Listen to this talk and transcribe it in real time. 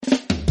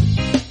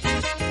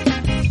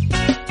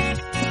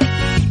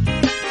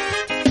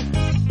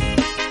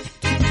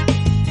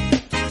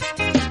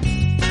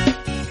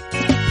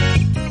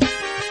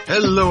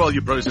Hello, all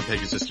you brothers and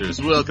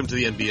Pegasisters. Welcome to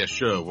the MBS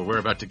show, where we're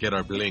about to get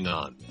our bling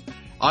on.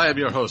 I am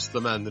your host, the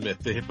man, the myth,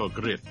 the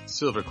hippogriff,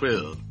 Silver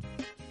Quill.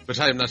 But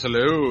I am not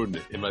alone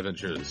in my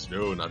ventures.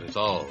 No, not at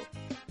all.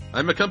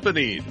 I'm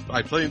accompanied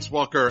by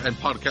planeswalker and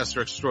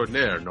podcaster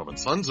extraordinaire, Norman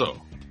Sanzo.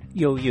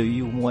 Yo,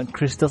 you want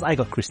crystals? I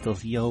got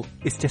crystals, yo.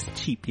 It's just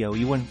cheap, yo.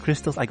 You want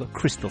crystals? I got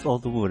crystals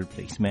all over the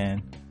place,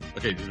 man.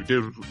 Okay,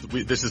 dude,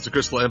 this is the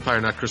Crystal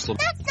Empire, not Crystal...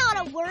 That's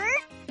not a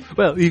word!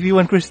 Well, if you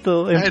want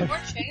crystal...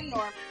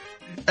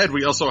 And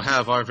we also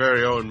have our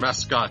very own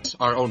mascot,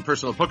 our own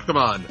personal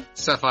Pokemon,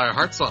 Sapphire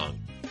Heartsong.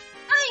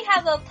 I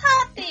have a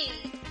puppy!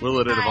 Will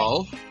it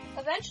evolve?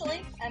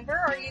 Eventually. Ember,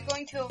 are you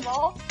going to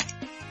evolve?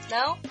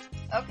 No?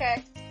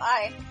 Okay.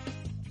 Bye.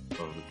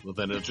 Oh, well,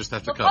 then it'll just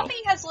have to The cuddle.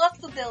 puppy has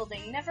left the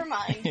building. Never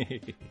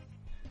mind.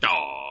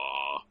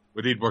 Aww.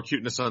 We need more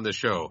cuteness on this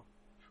show.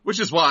 Which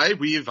is why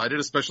we invited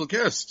a special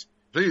guest.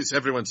 Please,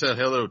 everyone say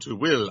hello to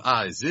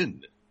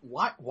Wilizin.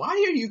 Why are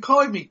you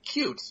calling me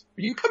cute?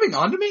 Are you coming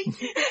on to me?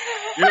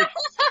 Dude,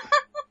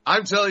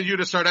 I'm telling you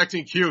to start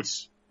acting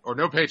cute, or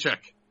no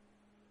paycheck.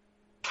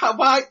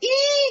 Kawaii!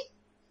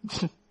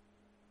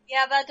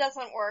 Yeah, that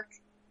doesn't work.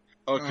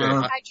 Okay.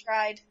 I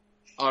tried.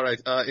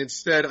 Alright,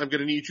 instead, I'm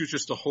gonna need you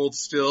just to hold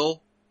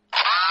still.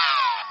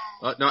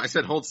 No, I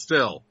said hold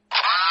still.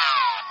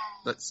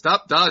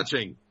 Stop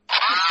dodging.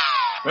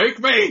 Make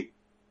me!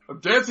 I'm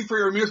dancing for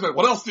your amusement.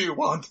 What else do you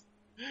want?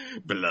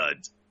 Blood.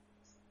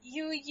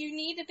 You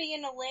need to be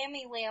in a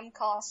Lammy Lamb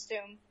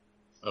costume.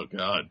 Oh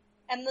god.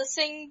 And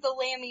sing the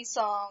Lammy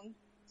song.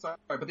 Sorry,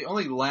 but the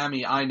only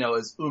Lammy I know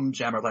is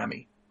Jammer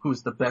Lammy,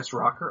 who's the best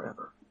rocker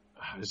ever.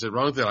 Is it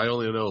wrong that I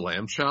only know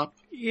Lamb Chop?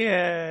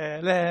 Yeah,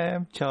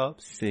 lamb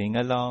chop, sing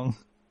along.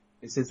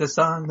 This is a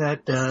song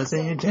that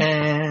doesn't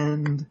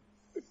end.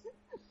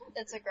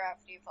 It's a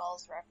Gravity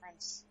Falls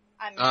reference.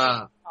 I'm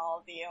making all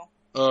of you.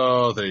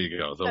 Oh, there you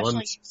go. The Especially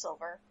one you,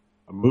 Silver.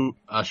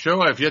 A show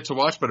I've yet to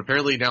watch, but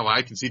apparently now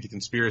I can see the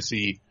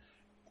conspiracy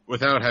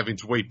without having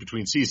to wait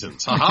between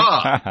seasons.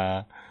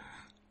 Ha-ha!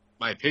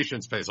 My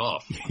patience pays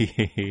off.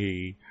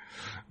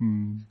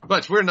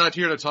 But we're not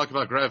here to talk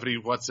about Gravity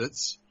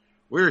Whatsits.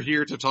 We're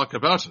here to talk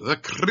about the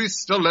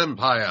Crystal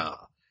Empire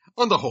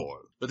on the whole.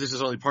 But this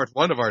is only part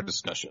one of our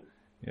discussion.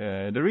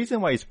 Yeah, the reason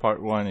why it's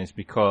part one is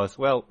because,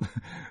 well,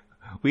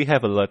 we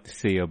have a lot to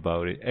say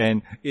about it,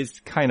 and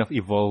it's kind of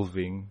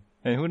evolving.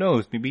 And who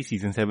knows, maybe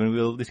season 7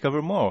 we'll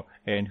discover more.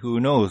 And who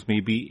knows,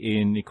 maybe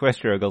in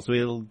Equestria Girls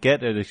we'll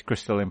get at this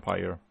Crystal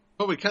Empire.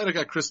 But we kind of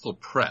got Crystal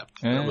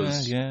prepped.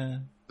 Yeah.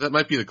 That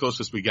might be the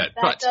closest we get.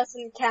 That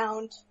doesn't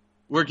count.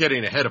 We're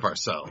getting ahead of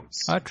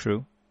ourselves.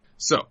 True.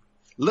 So,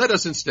 let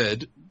us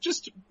instead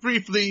just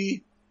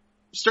briefly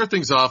start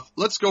things off.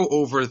 Let's go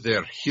over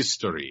their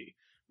history,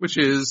 which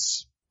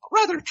is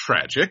rather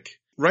tragic.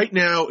 Right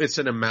now, it's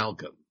an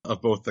amalgam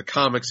of both the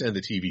comics and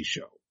the TV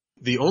show.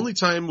 The only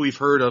time we've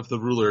heard of the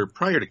ruler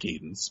prior to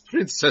Cadence,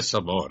 Princess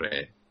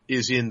Amore,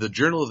 is in the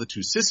Journal of the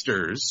Two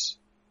Sisters,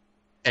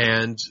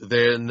 and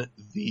then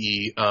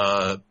the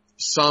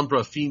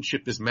Sombra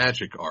Fiendship is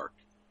Magic arc,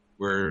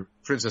 where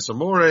Princess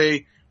Amore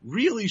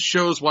really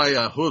shows why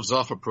a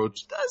hooves-off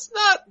approach does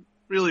not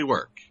really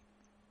work.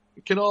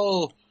 It can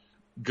all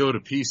go to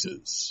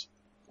pieces.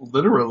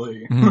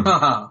 Literally.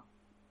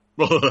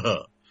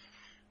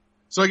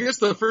 So I guess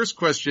the first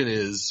question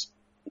is,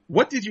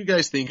 what did you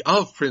guys think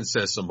of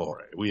Princess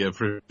Amore? We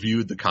have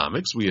reviewed the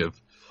comics, we have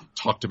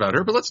talked about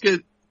her, but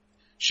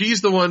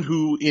she's the one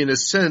who, in a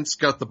sense,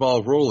 got the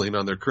ball rolling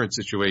on their current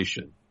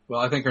situation. Well,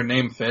 I think her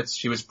name fits.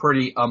 She was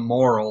pretty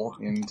immoral,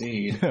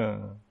 indeed.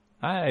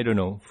 I don't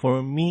know.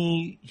 For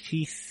me,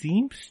 she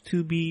seems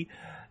to be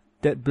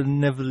that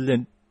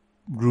benevolent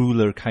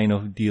ruler kind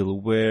of deal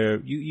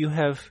where you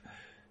have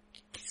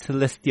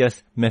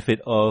Celestia's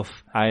method of,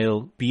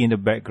 I'll be in the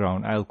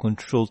background, I'll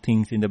control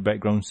things in the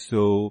background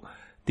so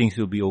things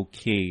will be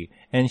okay.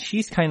 And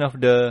she's kind of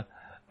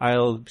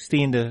I'll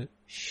stay in the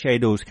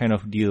shadows kind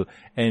of deal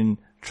and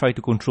try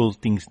to control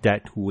things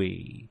that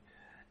way.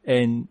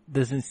 And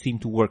doesn't seem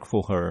to work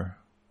for her.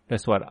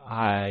 That's what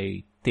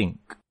I think.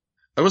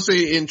 I will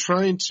say, in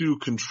trying to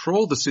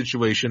control the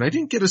situation, I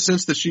didn't get a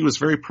sense that she was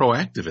very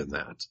proactive in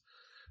that.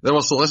 Then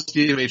while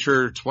Celestia made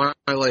sure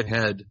Twilight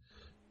had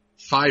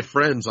 5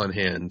 friends on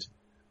hand,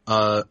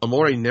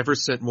 Amore never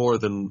sent more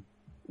than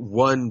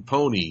one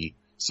pony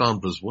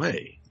Sombra's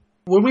way.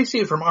 When we see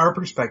it from our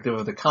perspective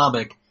of the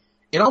comic,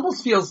 it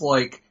almost feels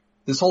like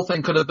this whole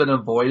thing could have been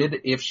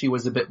avoided if she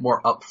was a bit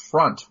more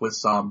upfront with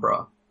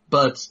Sombra.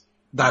 But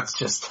that's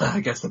just, I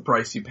guess, the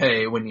price you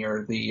pay when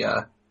you're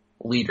the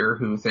leader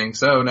who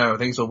thinks, oh no,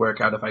 things will work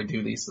out if I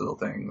do these little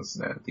things.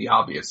 The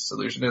obvious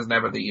solution is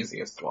never the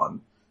easiest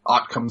one.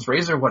 Occam's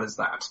razor, what is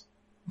that?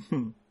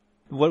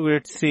 What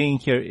we're saying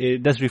here,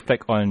 it does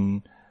reflect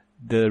on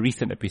the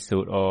recent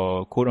episode,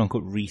 or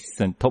quote-unquote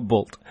recent, Top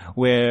Bolt,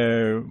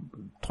 where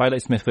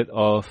Twilight's method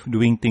of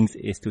doing things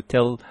is to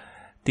tell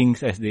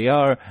things as they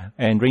are,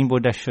 and Rainbow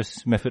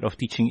Dash's method of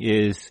teaching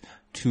is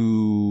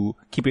to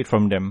keep it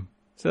from them.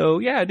 So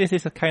yeah, this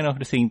is a kind of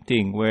the same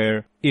thing,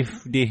 where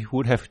if they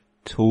would have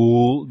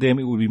told them,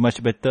 it would be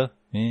much better.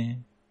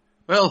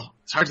 Well,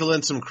 it's hard to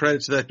lend some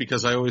credit to that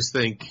because I always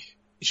think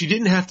she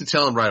didn't have to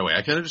tell him right away.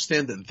 I can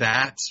understand that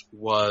that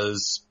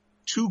was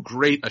too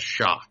great a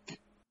shock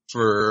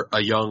for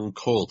a young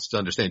colt to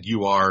understand.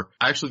 You are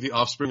actually the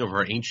offspring of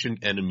our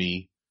ancient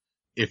enemy.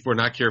 If we're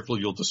not careful,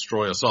 you'll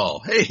destroy us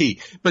all. Hey,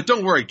 but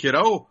don't worry,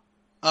 kiddo.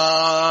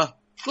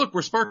 Look,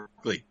 we're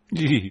sparkly.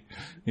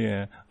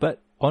 Yeah,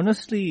 but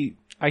honestly,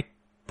 I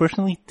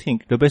personally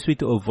think the best way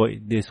to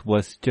avoid this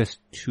was just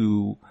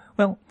to,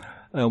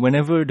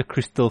 whenever the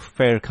Crystal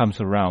Fair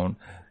comes around,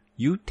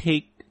 you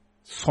take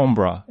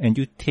Sombra and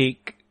you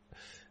take,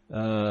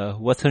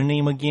 what's her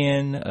name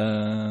again?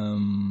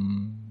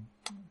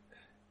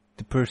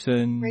 The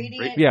person,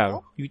 Radiant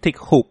Hope? You take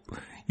Hope.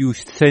 You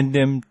send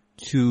them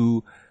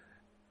to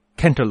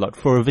Canterlot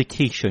for a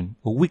vacation,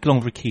 a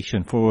week-long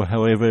vacation for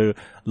however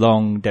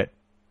long that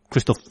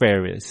Crystal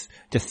Fair is.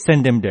 Just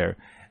send them there.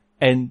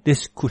 And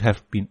this could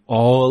have been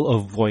all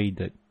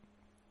avoided.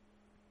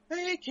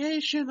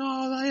 Vacation,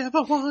 all I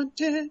ever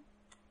wanted.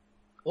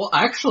 Well,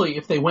 actually,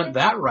 if they went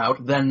that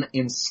route, then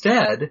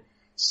instead,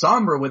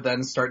 Sombra would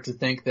then start to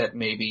think that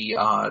maybe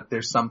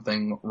there's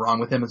something wrong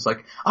with him. It's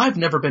like, I've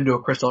never been to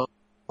a Crystal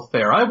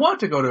Fair. I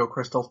want to go to a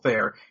Crystal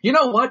Fair. You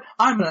know what?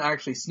 I'm going to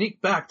actually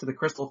sneak back to the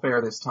Crystal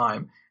Fair this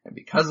time. And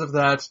because of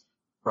that,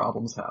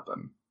 problems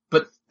happen.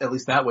 But at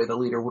least that way the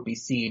leader would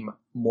seem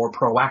more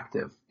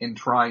proactive in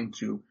trying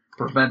to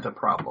prevent a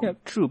problem. Yeah,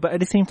 true. But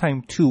at the same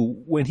time,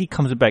 too, when he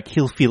comes back,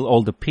 he'll feel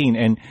all the pain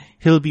and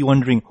he'll be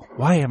wondering,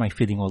 why am I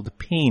feeling all the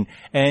pain?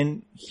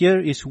 And here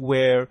is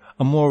where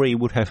Amore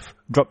would have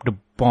dropped the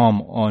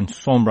bomb on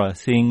Sombra,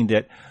 saying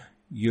that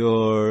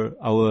you're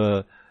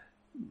our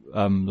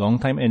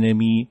longtime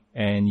enemy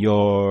and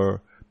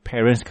your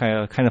parents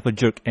kind of a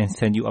jerk and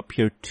send you up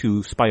here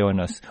to spy on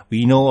us.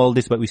 We know all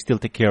this, but we still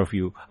take care of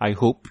you. I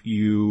hope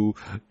you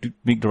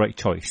make the right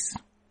choice.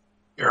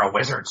 You're a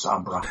wizard,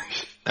 Sombra.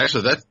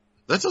 Actually,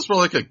 that's just more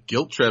like a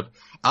guilt trip.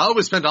 I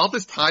always spend all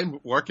this time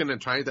working and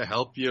trying to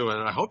help you,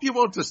 and I hope you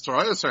won't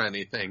destroy us or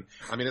anything.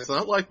 I mean, it's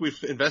not like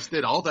we've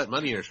invested all that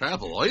money in your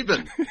travel,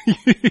 even.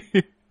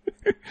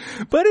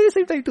 But at the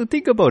same time, to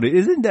think about it,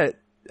 isn't that,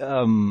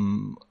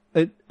 well,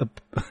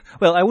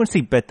 I wouldn't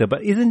say better,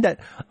 but isn't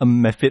that a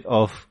method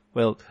of,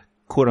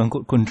 quote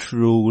unquote,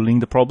 controlling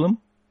the problem?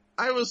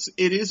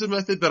 It is a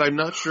method, but I'm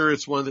not sure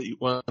it's one that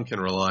one can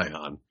rely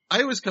on.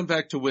 I always come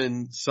back to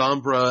when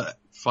Sombra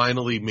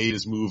finally made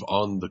his move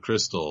on the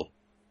crystal,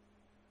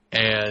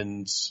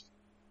 and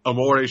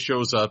Amore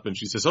shows up and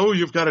she says, oh,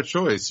 you've got a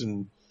choice.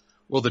 And,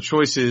 well, the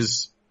choice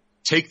is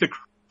take the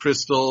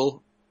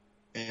crystal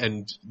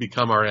and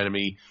become our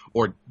enemy,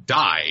 or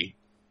die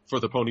for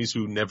the ponies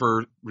who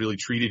never really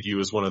treated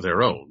you as one of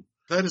their own.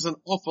 That is an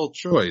awful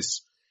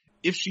choice.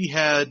 If she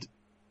had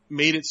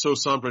made it so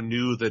Sombra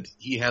knew that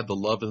he had the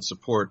love and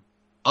support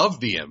of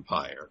the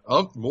Empire,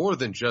 of more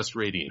than just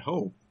Radiant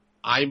Hope,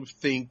 I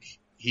think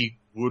he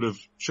would have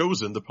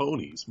chosen the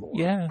ponies more.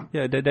 Yeah,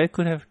 that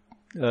could have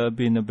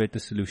been a better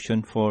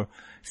solution for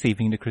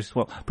saving the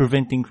crystal,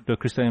 preventing the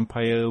Crystal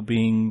Empire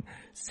being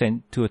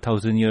sent to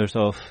 1,000 years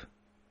of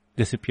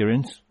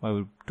disappearance.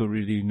 I don't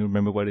really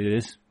remember what it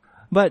is.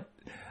 But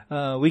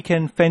we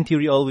can fan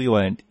theory all we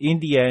want. In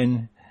the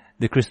end,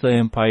 the Crystal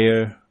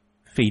Empire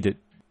faded.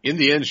 In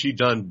the end, she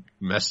done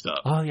messed up.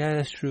 Oh, yeah,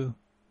 that's true.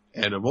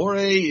 And Amore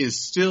is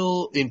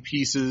still in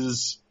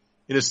pieces,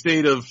 in a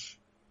state of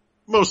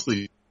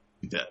mostly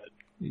dead.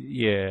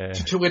 Yeah.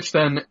 To which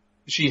then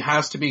she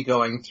has to be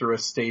going through a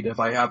state of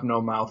I have no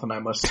mouth and I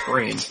must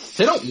scream.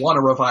 They don't want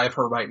to revive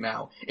her right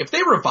now. If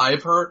they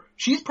revive her,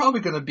 she's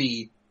probably going to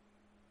be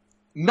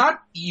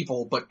not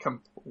evil, but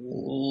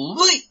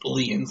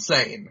completely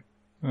insane.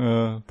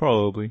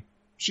 Probably.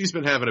 She's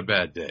been having a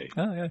bad day.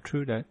 Oh, yeah,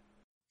 true that.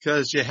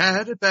 'Cause you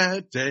had a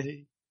bad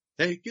day,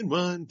 taking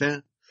one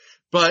down.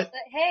 But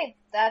hey,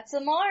 that's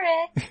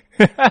Amore.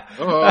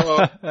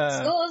 oh,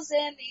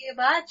 Scusi mi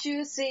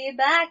baciusi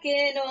back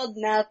in old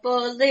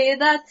Napoli,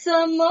 that's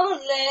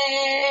Amore.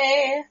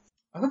 I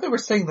thought they were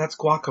saying that's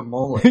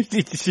guacamole.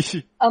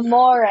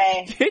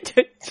 Amore.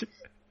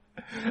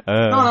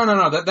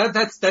 No.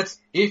 That's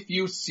if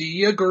you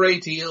see a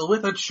great eel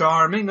with a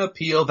charming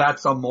appeal,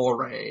 that's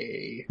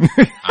Amore.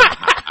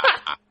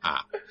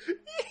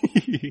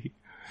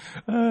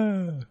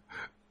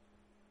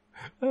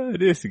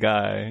 This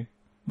guy.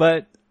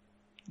 But,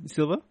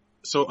 Silva?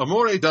 So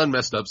Amore done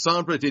messed up.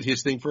 Sombra did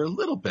his thing for a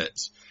little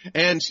bit.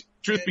 And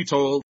truth be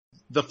told,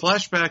 the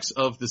flashbacks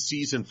of the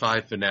season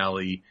 5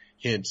 finale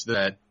hint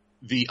that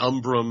the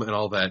Umbrum and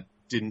all that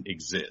didn't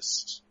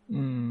exist.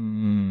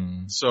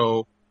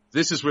 So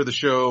this is where the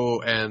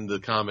show and the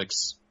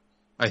comics,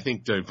 I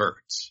think,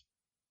 divert,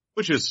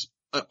 which is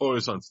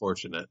always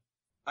unfortunate.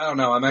 I don't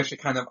know. I'm actually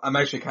kind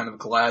of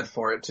glad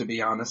for it, to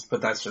be honest,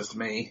 but that's just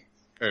me.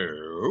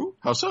 Oh,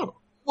 how so?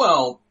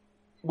 Well,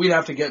 we'd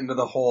have to get into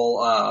the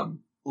whole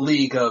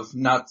League of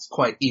Not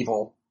Quite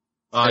Evil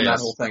and that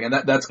whole thing, and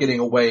that's getting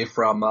away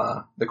from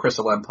the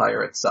Crystal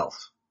Empire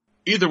itself.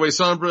 Either way,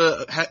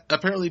 Sombra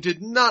apparently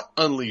did not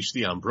unleash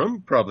the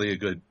Umbrum. Probably a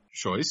good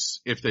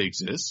choice, if they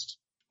exist.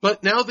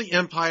 But now the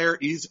Empire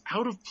is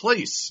out of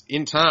place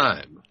in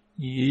time.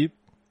 Yep.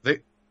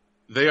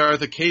 They are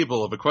the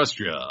Cable of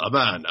Equestria, a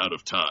man out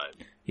of time.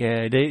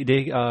 Yeah,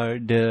 they are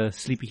the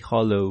Sleepy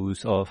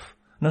Hollows of...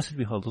 Not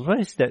Sleepy Hollows. What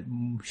is that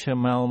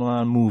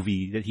Shyamalan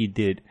movie that he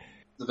did?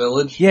 The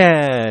Village?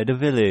 Yeah, The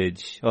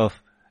Village of...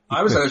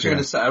 I was actually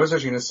going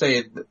to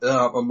say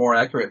a more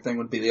accurate thing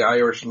would be the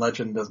Irish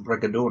legend of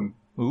Brigadoon.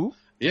 Ooh.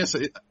 Yes,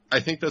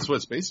 I think that's what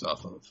it's based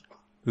off of.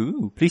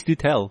 Ooh, please do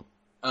tell.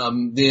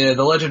 The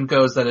legend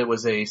goes that it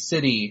was a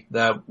city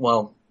that,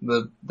 well,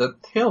 the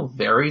tale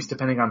varies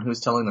depending on who's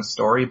telling the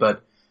story,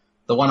 but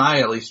the one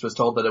I at least was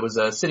told that it was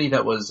a city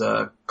that was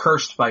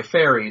cursed by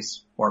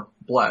fairies, or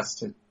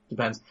blessed, it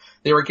depends.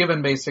 They were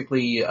given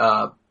basically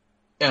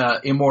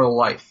immortal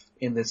life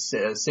in this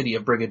city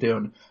of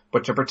Brigadoon,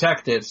 but to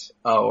protect it,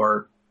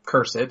 or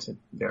curse it,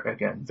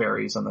 again,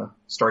 varies on the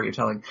story you're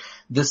telling,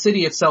 the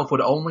city itself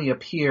would only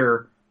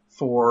appear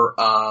for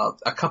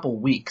a couple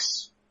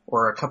weeks,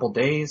 or a couple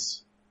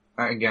days.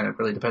 Again, it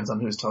really depends on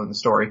who's telling the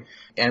story.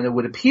 And it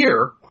would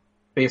appear,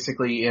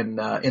 basically, in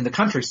the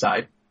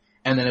countryside,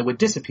 and then it would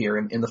disappear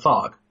in the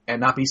fog,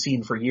 and not be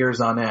seen for years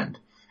on end.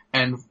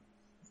 And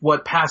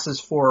what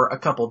passes for a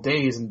couple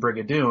days in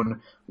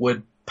Brigadoon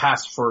would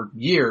pass for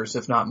years,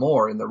 if not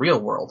more, in the real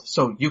world.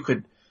 So you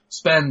could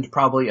spend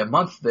probably a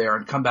month there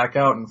and come back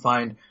out and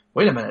find,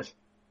 wait a minute,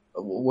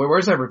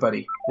 where's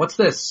everybody? What's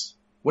this?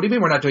 What do you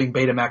mean we're not doing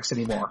Betamax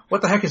anymore?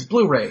 What the heck is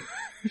Blu-ray?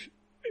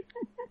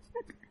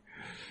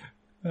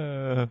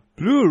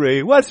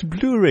 Blu-ray? What's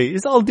Blu-ray?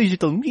 It's all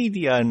digital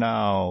media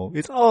now.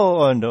 It's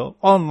all on the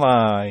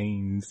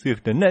online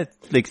with the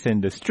Netflix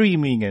and the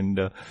streaming and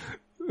the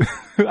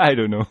I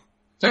don't know.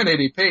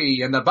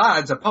 1080p and the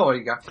bad's a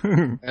poiga.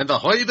 And the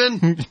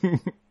Hoyden?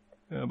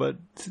 But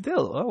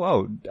still, oh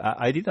wow,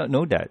 I did not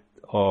know that.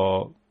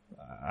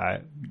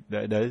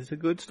 That is a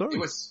good story.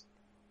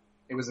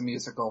 It was a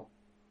musical.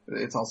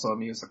 It's also a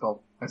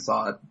musical. I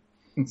saw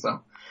it.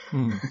 So.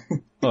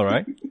 All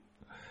right.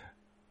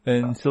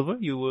 And Silver,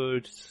 you were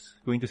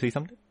going to say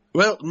something?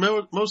 Well,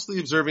 mostly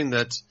observing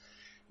that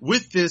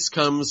with this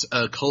comes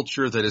a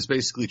culture that is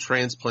basically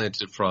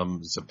transplanted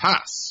from the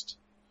past.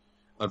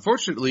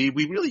 Unfortunately,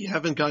 we really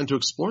haven't gotten to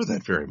explore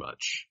that very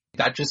much.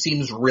 That just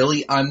seems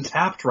really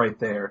untapped right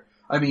there.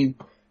 I mean,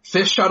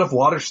 fish out of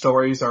water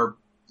stories are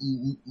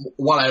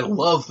what I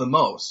love the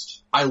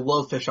most. I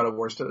love fish out of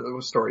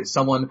water stories.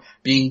 Someone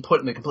being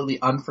put in a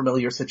completely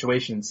unfamiliar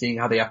situation and seeing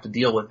how they have to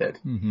deal with it.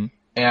 Mm-hmm.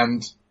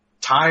 And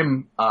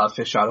time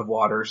fish out of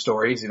water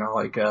stories,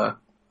 like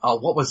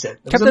what was it?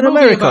 It Captain was a movie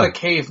America about a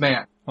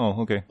caveman.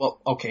 Oh, okay. Well,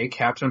 okay,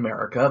 Captain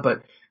America,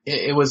 but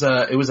it was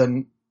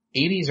an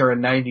 80s or a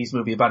 90s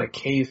movie about a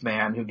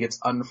caveman who gets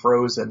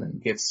unfrozen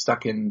and gets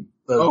stuck in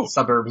the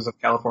suburbs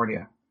of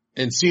California.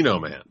 Encino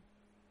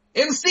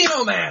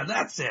Man,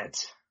 that's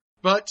it.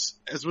 But,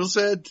 as Will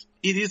said,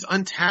 it is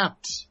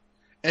untapped.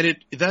 And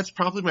that's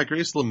probably my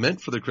greatest lament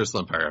for the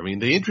Crystal Empire. I mean,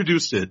 they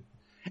introduced it,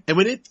 and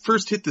when it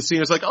first hit the scene, I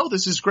was like, oh,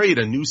 this is great.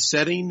 A new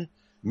setting,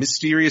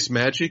 mysterious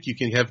magic, you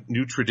can have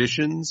new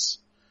traditions.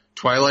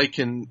 Twilight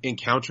can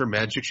encounter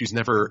magic she's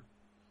never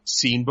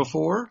seen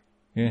before.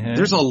 Mm-hmm.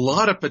 There's a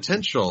lot of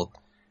potential.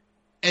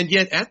 And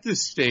yet, at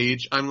this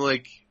stage, I'm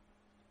like,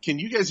 can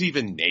you guys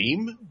even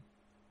name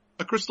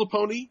a crystal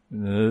pony?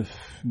 No.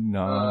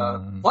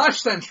 Flash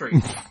Sentry.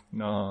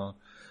 No.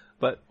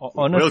 But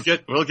honestly,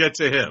 we'll get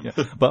to him.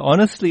 Yeah. But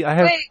honestly, I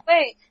have...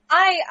 Wait.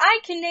 I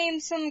can name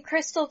some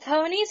crystal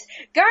ponies.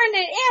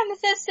 Garnet,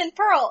 Amethyst, and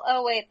Pearl.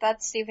 Oh wait,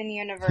 that's Steven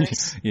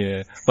Universe.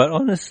 Yeah. But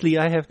honestly,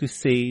 I have to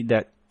say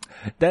that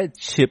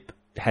ship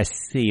has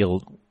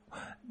sailed.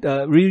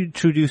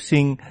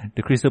 Reintroducing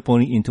the crystal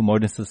pony into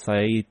modern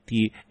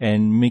society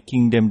and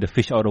making them the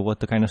fish out of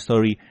water kind of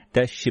story,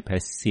 that ship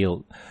has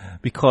sailed.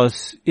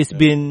 Because it's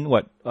been,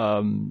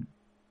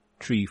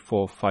 3,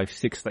 4, 5,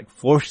 6,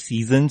 4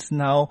 seasons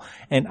now,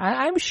 and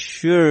I'm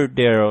sure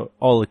they're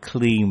all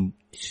acclaimed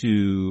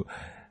to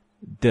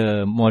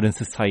the modern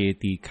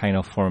society kind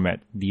of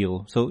format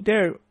deal. So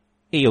they're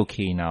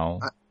A-okay now.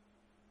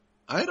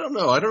 I don't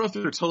know. I don't know if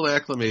they're totally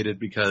acclimated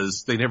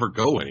because they never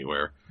go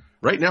anywhere.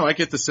 Right now, I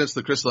get the sense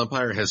the Crystal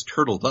Empire has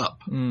turtled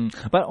up.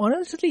 But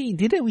honestly,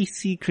 didn't we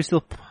see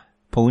Crystal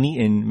Pony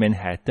in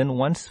Manhattan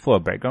once for a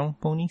background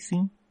pony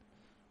scene?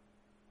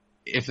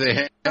 If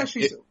they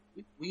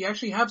we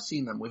actually have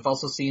seen them. We've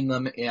also seen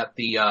them at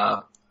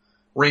the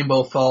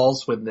Rainbow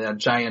Falls when the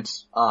giant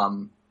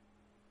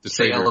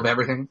sale of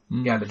everything.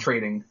 Yeah, the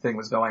trading thing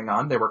was going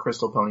on. There were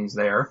crystal ponies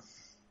there.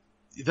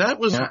 That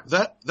was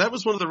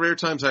one of the rare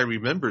times I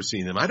remember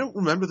seeing them. I don't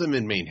remember them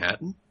in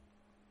Manhattan.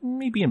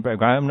 Maybe in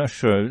background, I'm not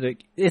sure.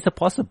 It's a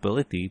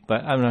possibility,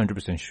 but I'm not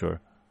 100% sure.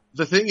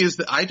 The thing is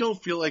that I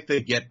don't feel like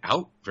they get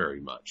out very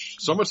much.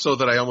 So much so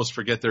that I almost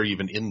forget they're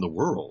even in the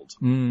world.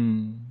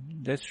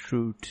 That's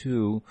true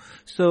too.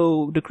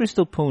 So the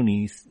crystal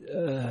ponies,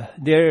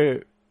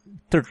 they're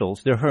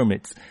turtles, they're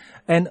hermits.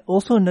 And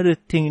also another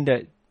thing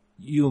that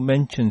you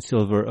mentioned,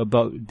 Silver,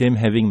 about them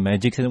having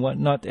magics and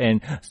whatnot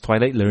and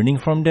Twilight learning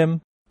from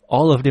them,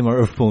 all of them are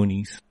earth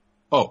ponies.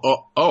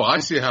 Oh, I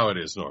see how it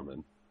is,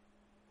 Norman.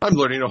 I'm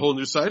learning a whole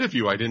new side of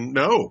you I didn't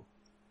know.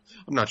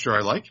 I'm not sure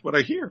I like what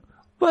I hear.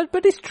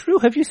 But it's true.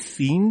 Have you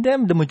seen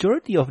them? The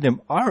majority of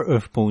them are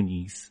Earth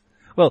ponies.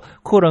 Well,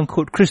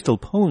 quote-unquote crystal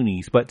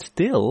ponies, but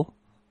still.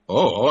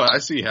 Oh, I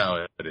see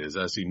how it is.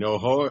 I see no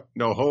horn,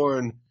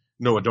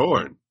 no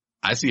adorn.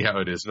 I see how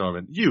it is,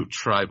 Norman. You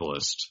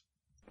tribalist.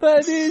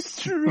 That is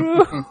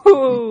true.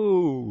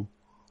 Norman,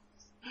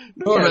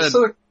 Yeah,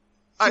 so the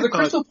thought-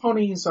 crystal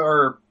ponies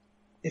are,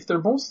 if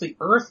they're mostly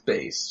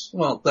earth-based,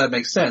 well, that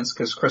makes sense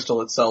because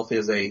crystal itself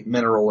is a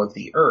mineral of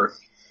the earth.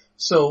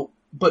 So,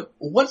 but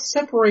what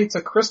separates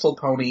a crystal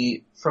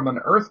pony from an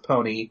earth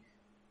pony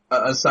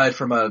aside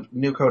from a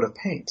new coat of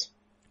paint?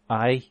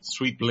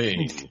 Sweet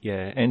bling.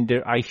 Yeah, and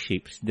their eye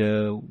shapes,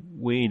 the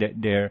way that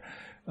their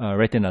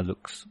retina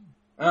looks.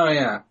 Oh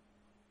yeah.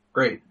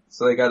 Great.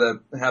 So they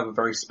gotta have a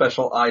very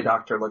special eye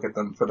doctor look at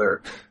them for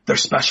their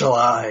special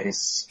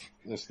eyes.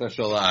 Their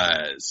special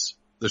eyes.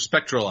 Their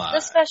spectral eyes. The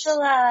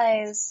special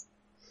eyes.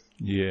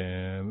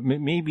 Yeah,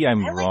 maybe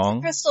I'm I like wrong.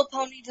 the crystal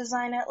pony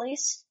design at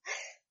least.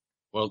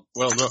 Well,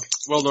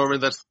 Norman,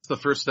 that's the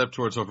first step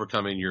towards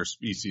overcoming your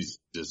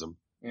speciesism.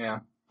 Yeah.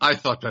 I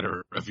thought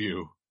better of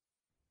you.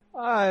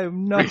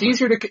 I'm not.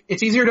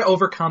 It's easier to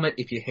overcome it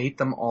if you hate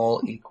them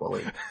all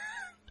equally.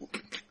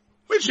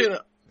 Which,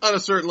 on a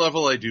certain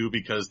level, I do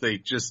because they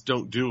just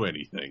don't do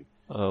anything.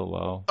 Oh,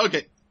 wow.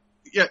 Okay.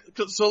 Yeah,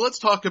 so let's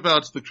talk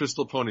about the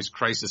Crystal Pony's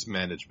crisis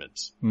management.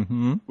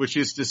 Mm-hmm. Which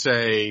is to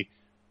say,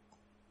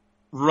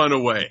 run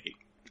away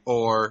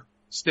or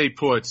stay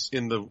put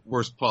in the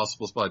worst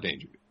possible spot of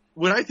danger.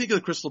 When I think of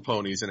the Crystal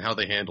Ponies and how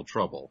they handle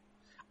trouble,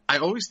 I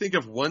always think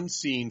of one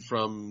scene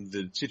from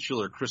the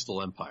titular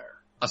Crystal Empire.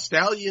 A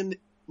stallion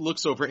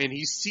looks over and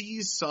he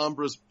sees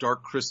Sombra's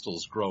dark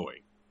crystals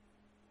growing.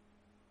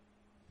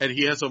 And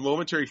he has a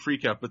momentary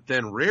freak out, but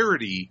then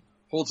Rarity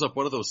holds up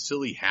one of those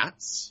silly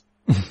hats.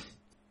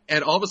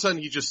 And all of a sudden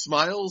he just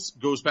smiles,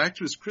 goes back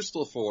to his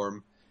crystal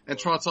form, and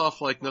trots off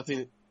like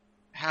nothing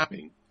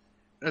happened. And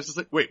I was just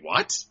like, wait,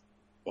 what?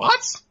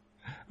 What?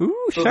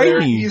 Ooh, So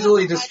they're shiny.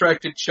 easily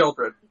distracted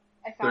children.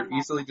 I They're found that.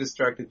 easily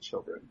distracted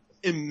children.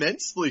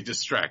 Immensely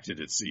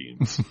distracted, it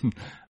seems.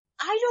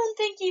 I don't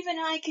think even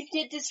I could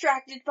get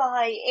distracted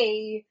by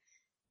a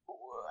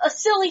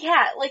silly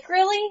hat. Like,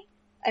 really?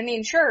 I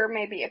mean, sure,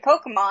 maybe a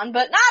Pokemon,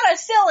 but not a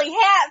silly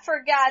hat,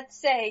 for God's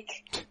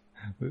sake.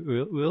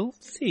 We'll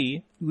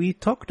see. We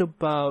talked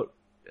about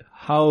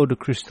how the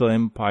Crystal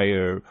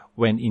Empire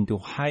went into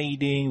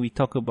hiding. We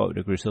talked about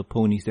the Crystal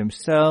Ponies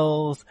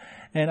themselves.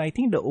 And I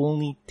think the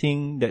only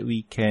thing that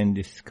we can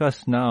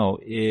discuss now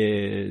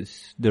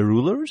is the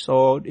rulers,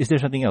 or is there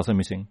something else I'm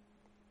missing?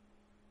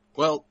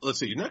 Well, let's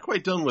see. You're not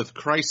quite done with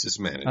crisis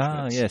management.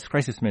 Ah, yes,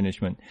 crisis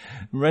management.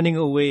 Running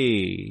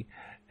away.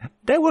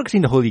 That works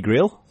in the Holy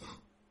Grail.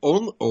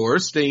 Or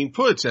staying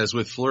put, as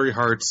with Flurry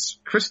Heart's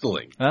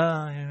crystalling,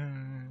 Ah, yeah.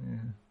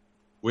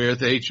 where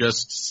they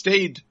just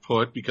stayed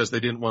put because they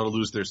didn't want to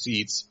lose their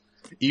seats,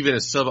 even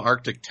as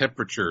subarctic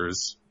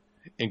temperatures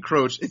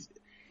encroached.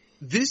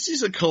 This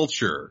is a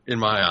culture, in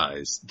my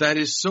eyes, that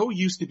is so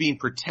used to being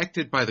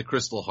protected by the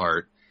Crystal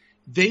Heart,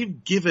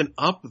 they've given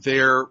up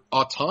their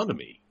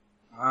autonomy.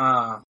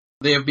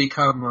 They have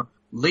become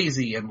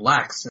lazy and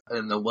lax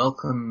in the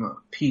welcome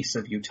peace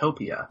of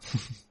utopia.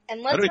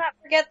 And let's not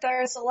forget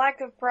there's a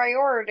lack of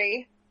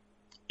priority.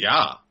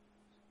 Yeah.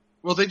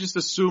 Well, they just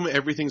assume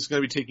everything's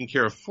going to be taken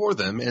care of for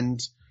them,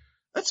 and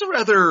that's a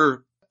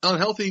rather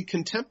unhealthy,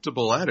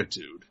 contemptible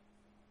attitude.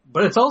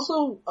 But it's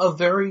also a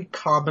very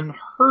common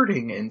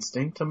herding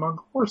instinct among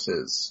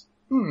horses.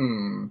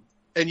 And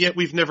yet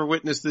we've never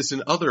witnessed this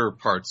in other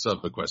parts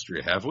of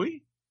Equestria, have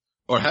we?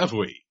 Or have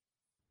we?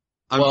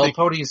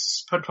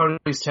 Ponies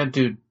tend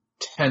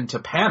to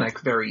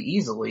panic very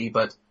easily,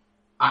 but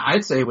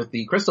I'd say with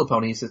the crystal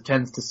ponies, it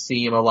tends to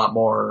seem a lot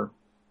more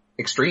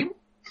extreme.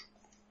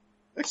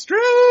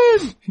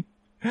 Extreme!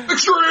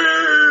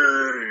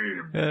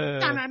 Extreme!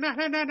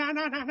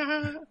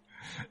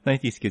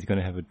 90s kid's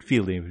gonna have a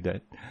field day with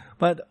that.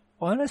 But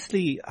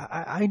honestly,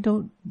 I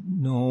don't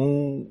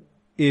know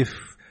if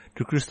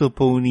the Crystal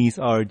Ponies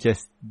are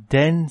just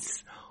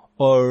dense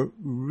or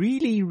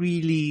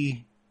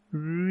really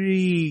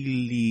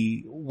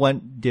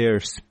want their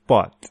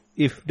spot.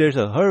 If there's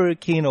a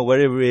hurricane or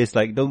whatever it is,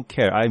 like, don't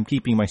care. I'm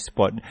keeping my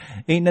spot.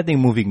 Ain't nothing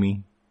moving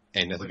me.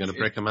 Ain't nothing gonna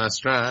break my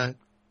stride.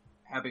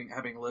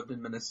 Having lived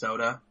in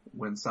Minnesota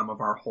when some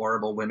of our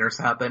horrible winters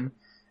happen,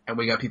 and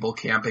we got people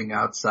camping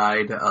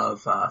outside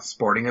of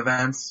sporting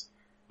events,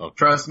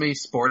 trust me,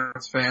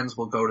 sports fans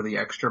will go to the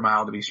extra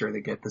mile to be sure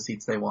they get the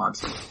seats they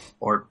want,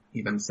 or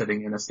even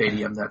sitting in a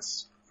stadium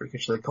that's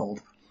freakishly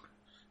cold.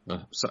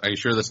 So are you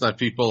sure that's not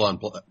people on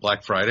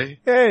Black Friday?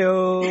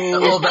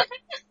 Heyo!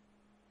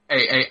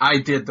 Hey, I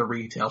did the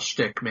retail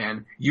shtick,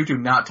 man. You do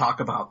not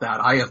talk about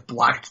that. I have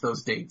blacked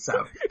those dates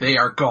out. They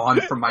are gone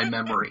from my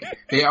memory.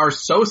 They are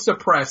so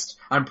suppressed,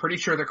 I'm pretty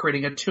sure they're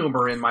creating a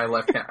tumor in my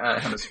left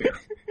hemisphere.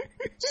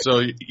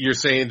 So you're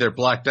saying they're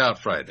blacked out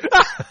Friday?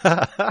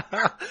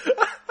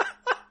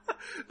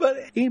 But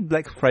ain't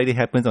Black Friday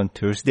happens on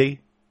Thursday?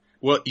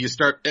 Well,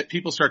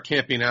 people start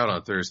camping out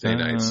on Thursday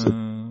nights.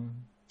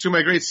 To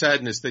my great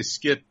sadness, they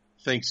skip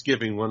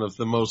Thanksgiving, one of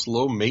the most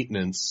low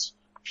maintenance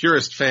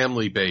purest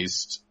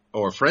family-based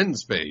or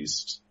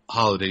friends-based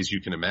holidays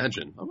you can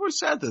imagine. I'm always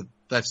sad that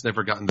that's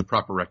never gotten the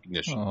proper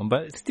recognition. Oh,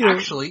 but still...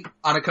 Actually,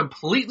 on a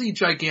completely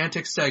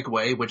gigantic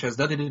segue, which has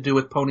nothing to do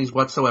with ponies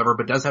whatsoever,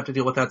 but does have to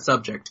deal with that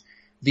subject,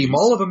 the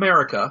Mall of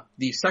America,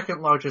 the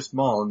second largest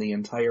mall in the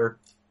entire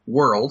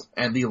world,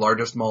 and the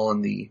largest mall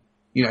in the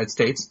United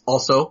States,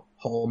 also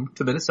home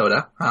to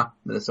Minnesota.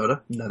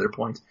 Minnesota, another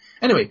point.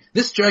 Anyway,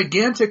 this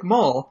gigantic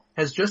mall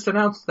has just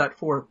announced that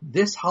for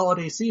this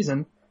holiday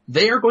season,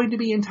 they are going to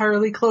be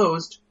entirely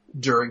closed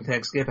during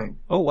Thanksgiving.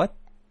 Oh, what?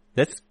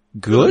 That's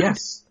good?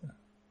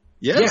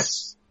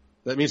 Yes.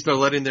 That means they're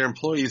letting their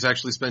employees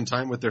actually spend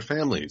time with their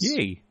families.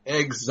 Yay.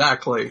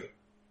 Exactly.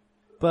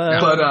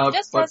 But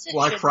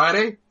Black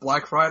Friday,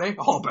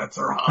 all bets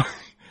are off.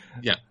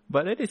 Yeah.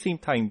 But at the same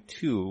time,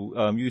 too,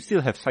 you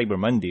still have Cyber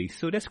Monday,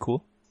 so that's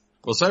cool.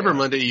 Well, Cyber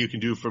Monday you can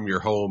do from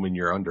your home in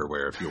your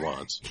underwear if you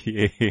want.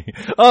 Yeah.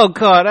 Oh,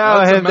 God,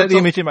 I have that mental...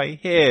 image in my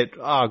head.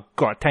 Oh,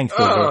 God, thanks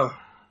for that.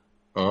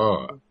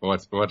 Oh,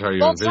 what are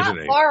you Well, it's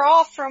envisioning? not far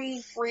off from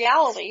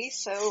reality,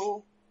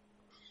 so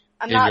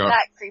I'm not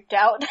that creeped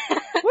out.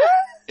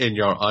 In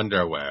your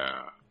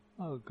underwear.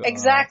 Oh, God.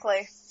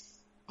 Exactly.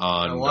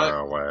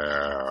 Underwear.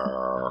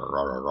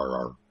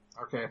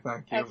 Okay,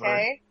 thank you.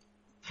 Okay.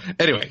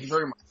 Anyway. Thank you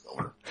very much.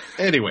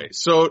 Anyway,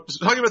 so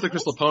talking about the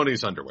Crystal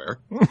Ponies underwear,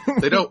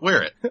 they don't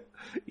wear it.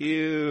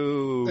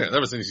 Ew. Yeah, that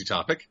was an easy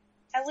topic.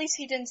 At least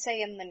he didn't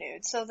say in the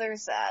nude, so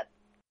there's that.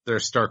 They're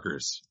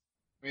Starkers.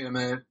 Wait a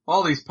minute.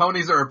 All these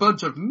ponies are a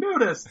bunch of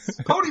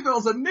nudists.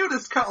 Ponyville's a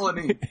nudist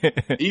colony.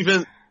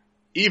 Even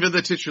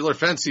the titular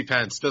Fancy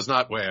Pants does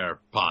not wear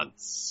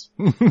pants.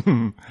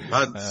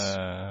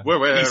 Pants. We're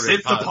wearing He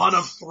sits pants. upon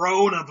a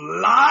throne of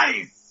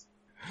lies.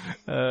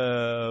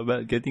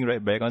 But getting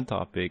right back on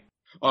topic.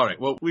 All right.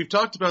 Well, we've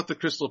talked about the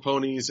Crystal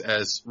Ponies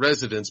as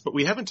residents, but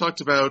we haven't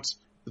talked about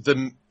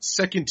the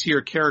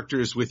second-tier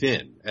characters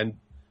within. And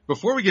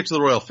before we get to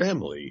the royal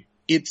family,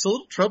 it's a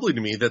little troubling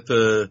to me that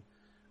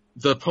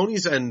the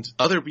ponies and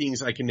other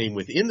beings I can name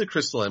within the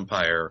Crystal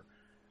Empire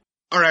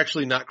are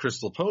actually not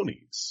Crystal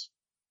Ponies.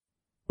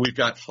 We've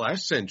got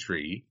Flash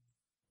Sentry,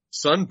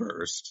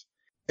 Sunburst,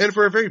 and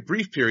for a very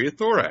brief period,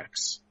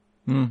 Thorax.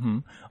 Mm-hmm.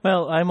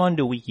 Well, I'm on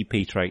the wiki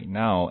page right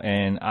now,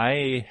 and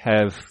I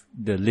have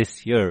the list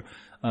here.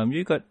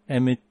 You got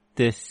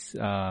Amethyst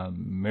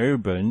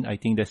Merburn, I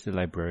think that's the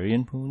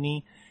librarian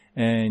pony,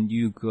 and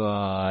you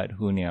got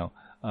who now?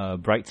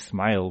 Bright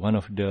Smile, one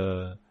of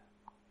the,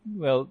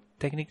 well,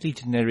 technically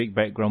generic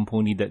background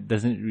pony that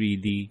doesn't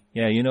really,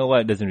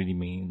 doesn't really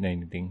mean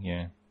anything,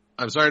 yeah.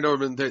 I'm sorry,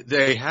 Norman,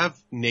 they have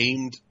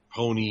named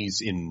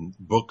ponies in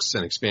books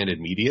and expanded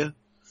media,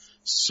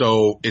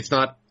 so it's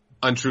not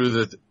untrue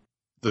that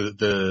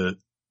the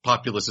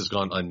populace has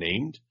gone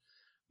unnamed,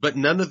 but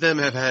none of them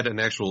have had an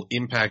actual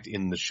impact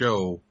in the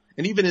show,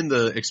 and even in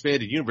the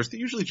expanded universe, they're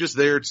usually just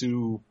there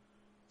to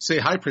say,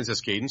 hi,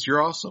 Princess Cadence,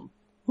 you're awesome.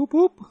 Whoop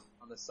whoop.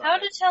 How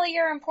to tell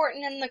you're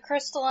important in the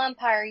Crystal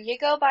Empire? You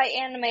go by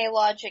anime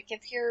logic.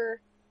 If you're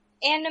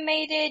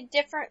animated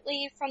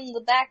differently from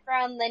the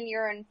background, then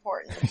you're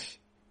important.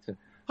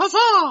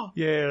 Huzzah!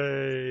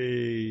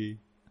 Yay!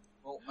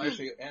 Well,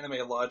 actually,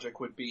 anime logic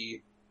would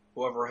be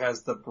whoever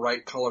has the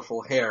bright,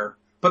 colorful hair.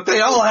 But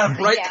they all have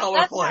bright,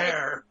 colorful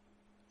hair.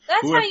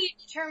 That's how you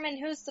determine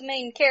who's the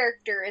main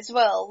character as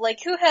well. Like,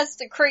 who has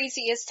the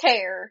craziest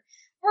hair?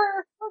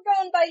 We're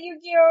going by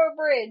Yu-Gi-Oh!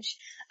 Bridge.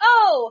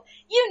 Oh,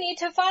 you need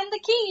to find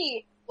the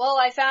key. Well,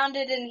 I found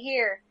it in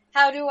here.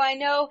 How do I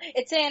know?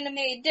 It's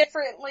animated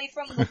differently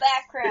from the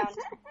background.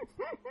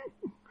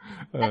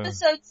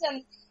 Episode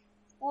 7.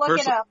 Look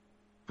it up.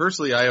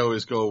 Personally, I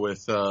always go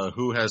with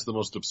who has the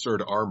most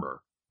absurd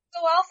armor. So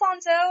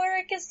Alphonse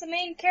Elric is the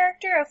main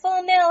character of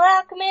Full Metal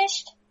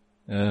Alchemist?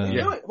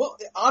 Yeah. Well,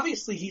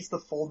 obviously he's the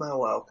Full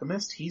Metal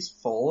Alchemist. He's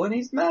full and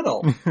he's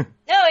metal. No,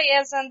 he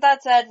isn't.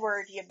 That's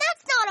Edward.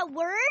 That's not a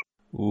word.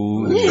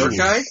 Ooh. Short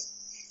guy?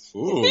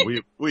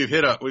 Ooh, we've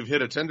hit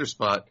a tender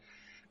spot.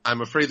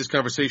 I'm afraid this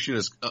conversation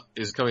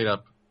is coming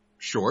up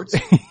short.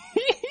 Okay,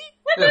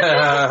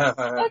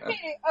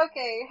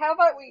 how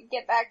about we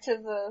get back to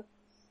the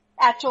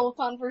actual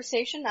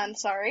conversation? I'm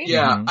sorry.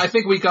 Yeah, I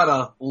think we got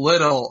a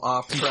little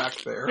off track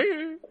there.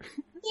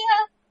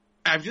 Yeah.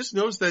 I've just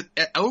noticed that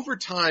over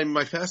time,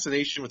 my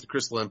fascination with the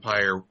Crystal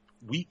Empire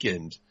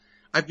weakened.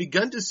 I've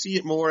begun to see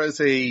it more as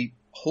a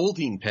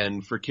holding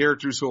pen for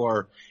characters who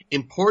are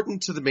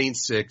important to the main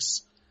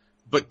six,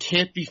 but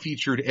can't be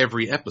featured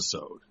every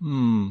episode.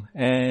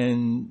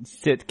 And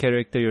said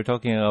character you're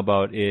talking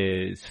about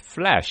is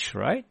Flash,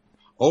 right?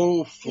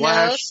 Oh,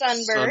 Flash, no,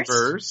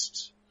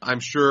 Sunburst. I'm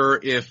sure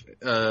if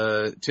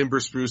Timber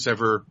Spruce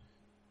ever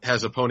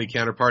has a pony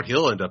counterpart,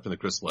 he'll end up in the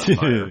Crystal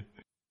Empire.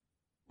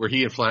 Where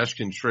he and Flash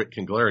can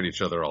glare at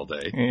each other all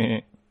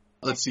day.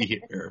 Let's see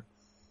here.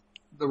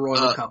 The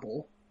royal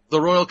couple. The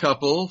royal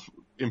couple,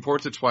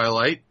 important to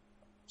Twilight,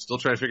 still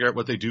trying to figure out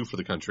what they do for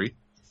the country.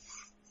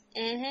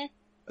 Mm-hmm.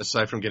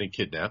 Aside from getting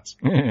kidnapped.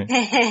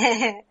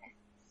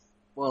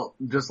 Well,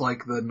 just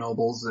like the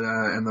nobles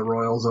and the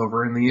royals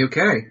over in the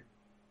UK.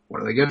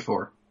 What are they good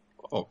for?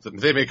 Oh,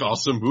 they make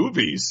awesome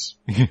movies.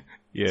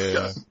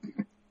 Yeah.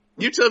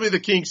 You tell me the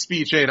King's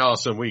Speech ain't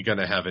awesome, we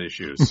gonna have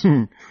issues.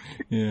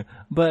 Yeah.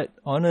 But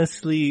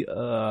honestly,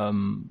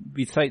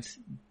 besides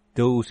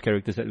those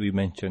characters that we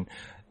mentioned,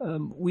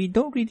 we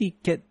don't really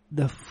get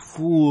the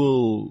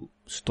full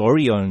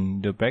story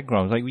on the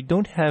background. Like, we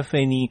don't have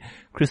any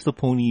Crystal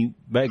Pony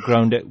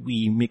background that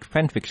we make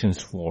fan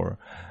fictions for.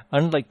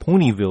 Unlike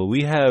Ponyville,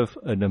 we have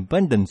an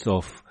abundance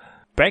of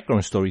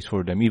background stories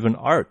for them, even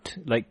art.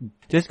 Like,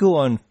 just go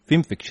on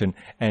film fiction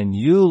and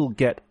you'll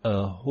get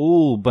a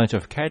whole bunch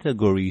of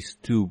categories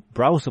to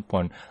browse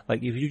upon.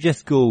 Like, if you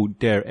just go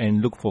there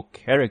and look for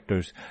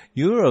characters,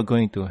 you are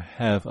going to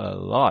have a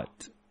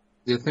lot.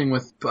 The thing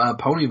with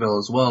Ponyville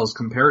as well as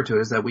compared to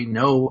it is that we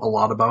know a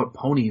lot about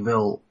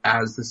Ponyville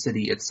as the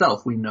city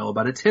itself. We know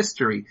about its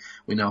history.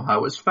 We know how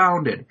it was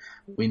founded.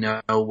 We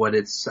know what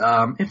its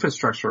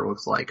infrastructure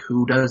looks like.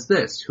 Who does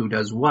this? Who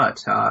does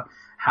what?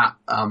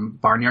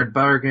 Barnyard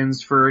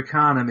Bargains for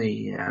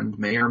economy, and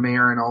Mayor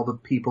and all the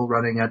people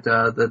running at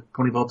the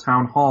Ponyville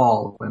Town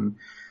Hall, and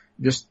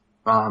just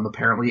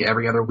apparently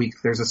every other week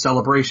there's a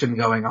celebration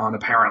going on,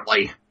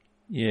 apparently.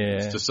 Yeah.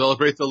 It's to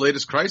celebrate the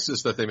latest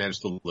crisis that they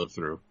managed to live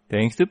through.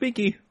 Thanks to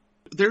Piggy.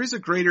 There is a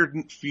greater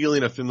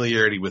feeling of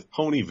familiarity with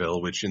Ponyville,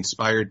 which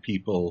inspired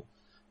people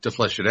to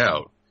flesh it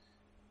out.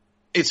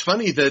 It's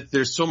funny that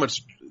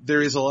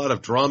there is a lot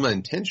of drama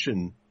and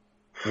tension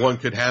one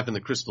could have in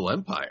the Crystal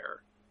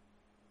Empire,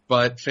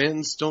 but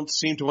fans don't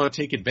seem to want to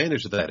take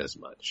advantage of that as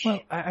much. Well,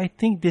 I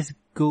think this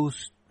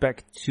goes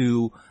back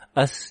to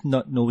us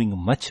not knowing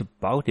much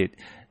about it.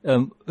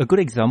 A good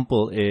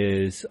example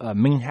is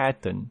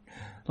Manhattan.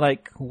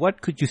 Like,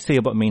 what could you say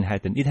about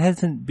Manhattan? It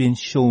hasn't been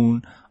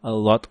shown a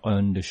lot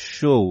on the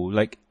show.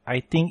 Like, I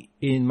think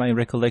in my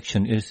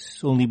recollection,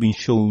 it's only been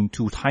shown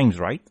 2 times,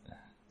 right?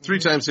 3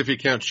 times if you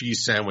count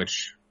Cheese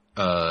Sandwich,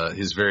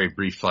 his very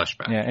brief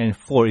flashback. Yeah, and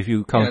 4 if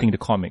you're counting the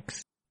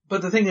comics.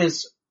 But the thing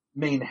is,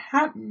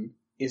 Manhattan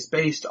is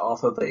based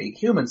off of a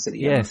human city.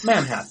 Yes.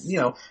 Manhattan,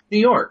 New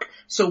York.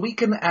 So we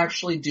can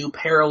actually do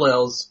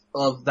parallels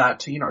of that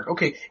to New York.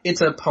 Okay,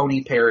 it's a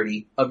pony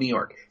parody of New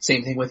York.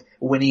 Same thing with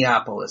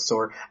Winneapolis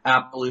or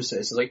Appaloosa.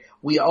 It's like,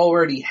 we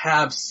already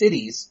have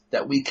cities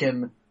that we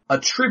can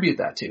attribute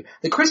that to.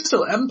 The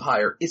Crystal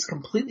Empire is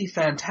completely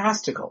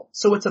fantastical.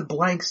 So it's a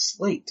blank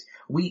slate.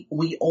 We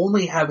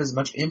only have as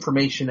much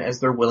information as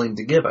they're willing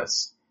to give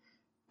us.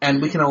 And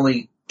we can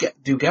only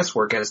do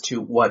guesswork as to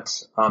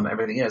what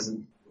everything is.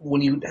 And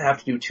when you have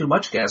to do too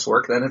much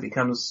guesswork, then it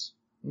becomes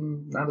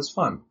not as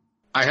fun.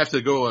 I have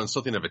to go on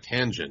something of a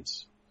tangent.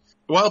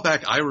 A while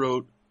back, I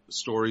wrote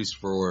stories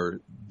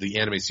for the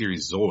anime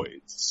series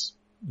Zoids.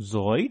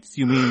 Zoids?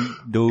 You mean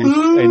those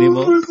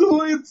animals?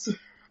 Zoids!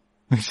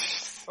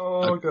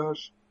 Oh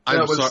gosh.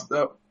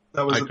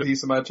 That was a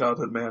piece of my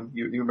childhood, man.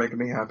 You're making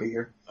me happy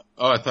here.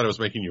 Oh, I thought I was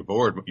making you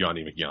bored,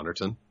 Yanni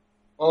McYonnerton.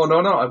 Oh, no,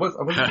 I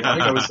wasn't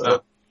yawning. I was,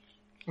 that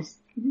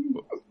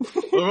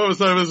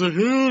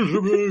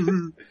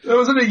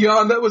wasn't a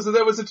yawn. That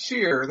was a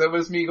cheer. That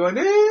was me going,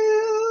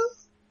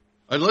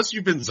 Unless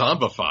you've been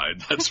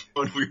zombified, that's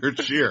one weird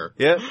cheer.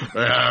 Yeah.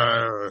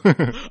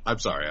 I'm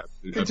sorry.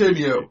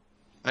 Continue.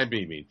 I'm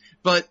being mean.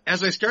 But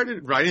as I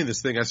started writing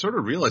this thing, I sort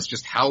of realized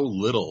just how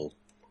little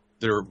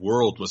their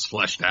world was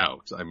fleshed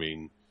out. I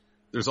mean,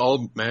 there's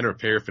all manner of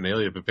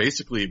paraphernalia, but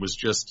basically it was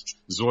just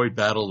Zoid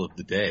Battle of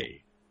the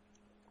Day.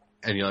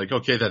 And you're like,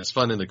 okay, that's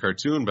fun in the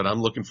cartoon, but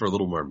I'm looking for a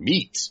little more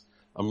meat.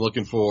 I'm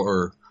looking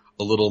for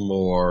a little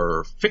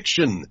more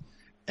fiction.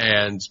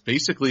 And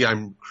basically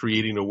I'm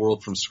creating a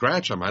world from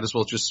scratch. I might as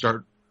well just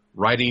start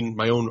writing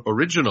my own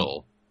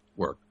original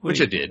work,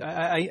 which I did.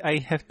 I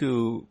have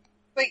to...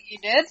 Wait, you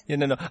did? Yeah,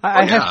 no.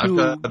 I have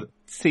to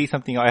say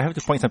something. I have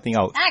to point something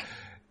out.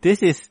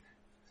 This is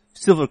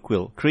Silver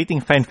Quill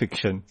creating fan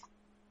fiction.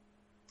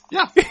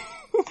 Yeah.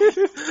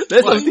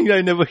 That's something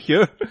I never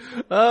hear.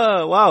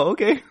 Wow,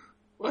 okay.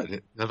 What?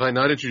 Have I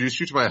not introduced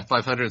you to my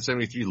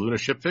 573 Luna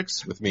ship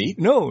fix with me?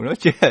 No,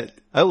 not yet.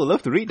 I would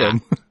love to read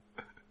them.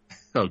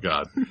 Oh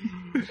God.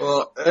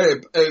 Well,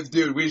 hey,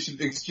 dude, we should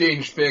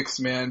exchange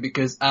fics, man,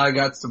 because I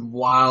got some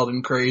wild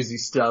and crazy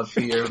stuff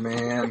here,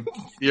 man.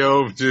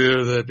 Yo,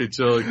 dude, that'd be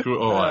totally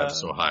cool. Oh, I'm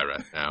so high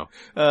right now.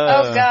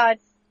 Oh God.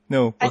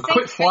 No. Well,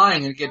 quit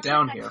flying and get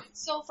down here.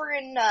 Silver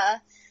and,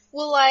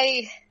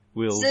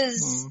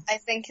 Ziz, I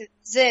think,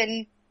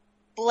 Zin,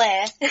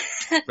 Blair.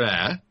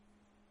 Yeah.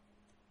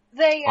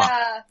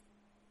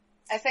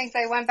 I think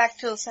they went back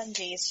to the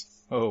 70s.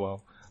 Oh,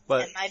 wow.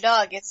 But And my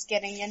dog is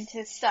getting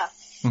into stuff.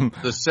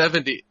 The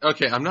 70,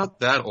 okay, I'm not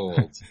that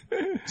old,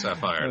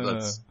 Sapphire.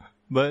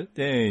 But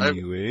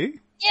anyway.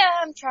 Yeah,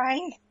 I'm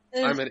trying.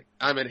 I'm an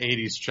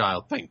 80s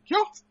child, thank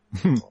you.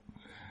 You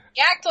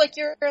act like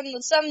you're in the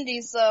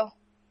 70s, though.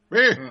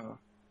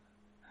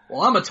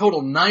 Well, I'm a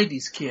total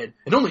 90s kid,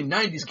 and only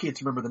 90s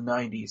kids remember the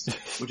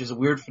 90s, which is a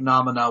weird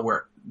phenomena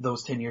where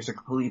those 10 years are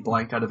completely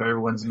blanked out of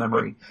everyone's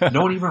memory.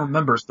 No one even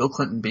remembers Bill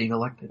Clinton being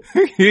elected,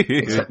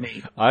 except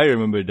me. I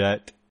remember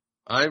that.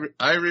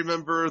 I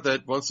remember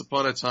that once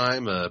upon a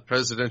time, a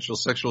presidential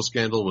sexual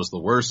scandal was the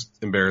worst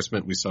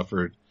embarrassment we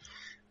suffered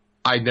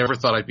I never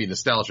thought I'd be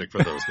nostalgic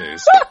for those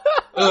days.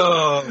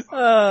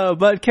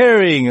 But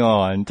carrying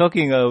on,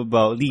 talking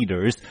about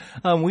leaders,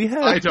 we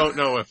have... I don't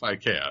know if I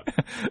can.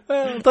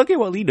 Talking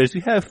about leaders,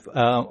 we have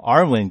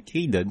Arma and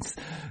Cadence.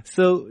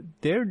 So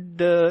they're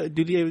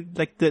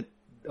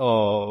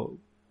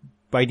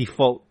by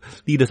default,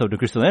 leaders of the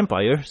Crystal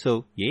Empire.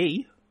 So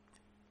yay.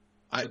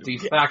 De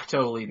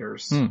facto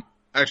leaders.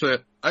 Actually,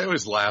 I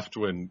always laughed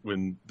when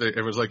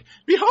everyone's like,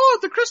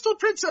 "Behold, the Crystal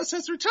Princess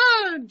has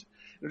returned!"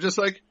 They're just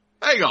like,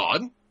 hang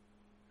on.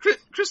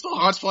 Crystal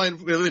hearts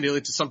flying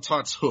willy-nilly to some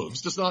tart's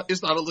hooves is not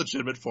a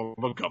legitimate form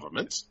of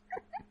government.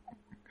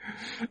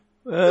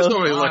 There's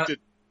no elected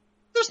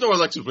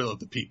will of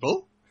the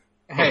people.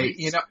 Hey,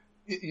 you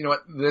know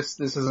what? This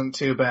isn't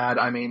too bad.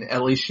 I mean,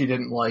 at least she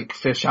didn't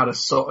fish out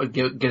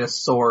get a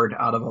sword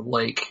out of a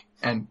lake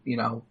and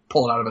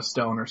pull it out of a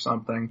stone or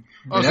something.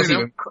 Like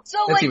King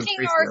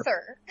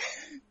Arthur.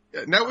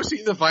 Now we're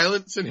seeing the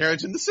violence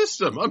inherent in the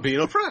system. I'm being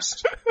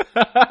oppressed.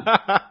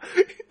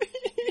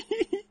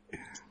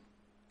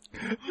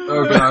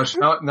 Oh gosh,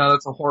 now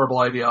that's a horrible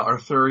idea.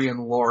 Arthurian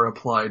lore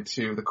applied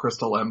to the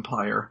Crystal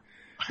Empire.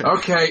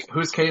 Okay,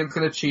 who's Caden's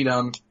gonna cheat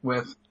on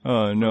with?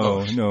 Oh,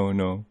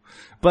 no.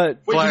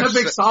 But... Wait, that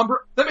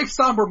makes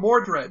Sombra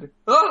more dread.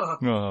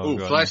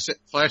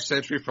 Flash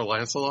Sentry for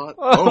Lancelot?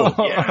 Oh,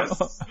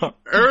 yes.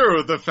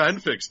 Oh, the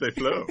fanfics, they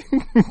flow.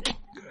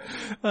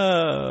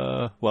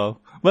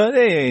 But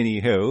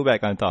anyhow,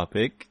 back on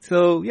topic.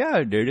 So,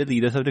 yeah, they're the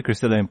leaders of the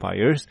Crystal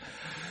Empires.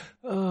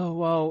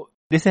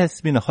 This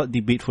has been a hot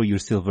debate for you,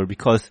 Silver,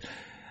 because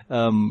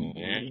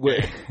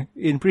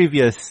in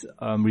previous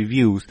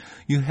reviews,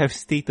 you have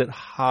stated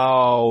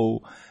how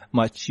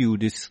much you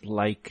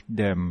dislike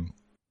them.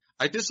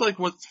 I dislike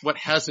what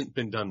hasn't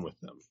been done with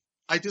them.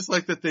 I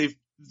dislike that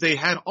they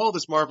had all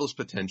this marvelous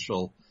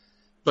potential,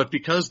 but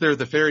because they're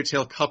the fairy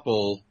tale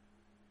couple,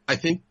 I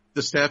think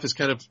the staff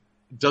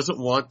doesn't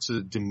want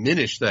to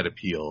diminish that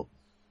appeal,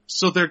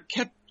 so they're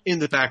kept in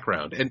the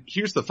background. And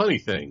here's the funny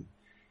thing.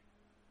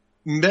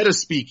 Meta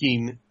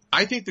speaking,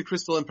 I think the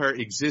Crystal Empire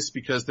exists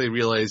because they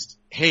realized,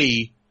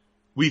 hey,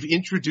 we've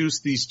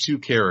introduced these two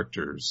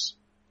characters.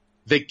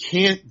 They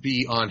can't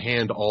be on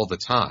hand all the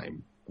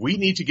time. We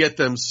need to get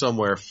them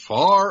somewhere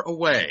far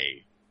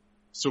away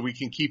so we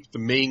can keep the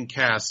main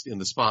cast in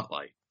the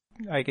spotlight.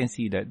 I can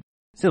see that.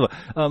 Silva,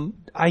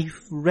 I've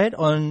read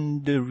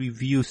on the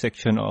review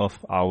section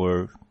of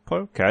our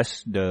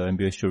podcast, the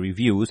MBS show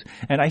reviews,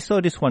 and I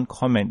saw this one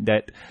comment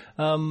that,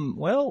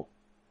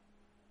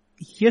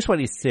 here's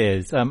what it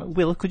says.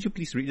 Will, could you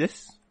please read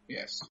this?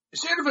 Yes.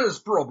 Silver's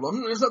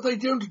problem is that they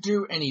don't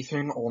do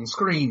anything on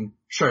screen.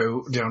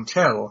 Show, don't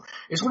tell.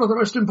 It's one of the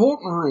most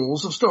important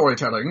rules of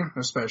storytelling,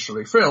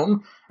 especially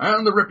film,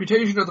 and the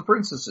reputation of the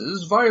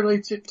princesses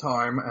violates it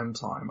time and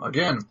time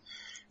again.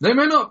 They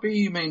may not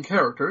be main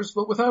characters,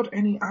 but without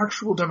any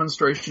actual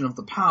demonstration of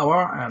the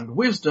power and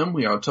wisdom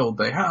we are told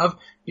they have,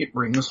 it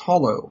rings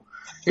hollow.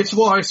 It's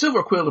why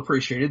Silver Quill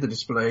appreciated the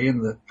display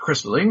in the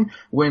crystalling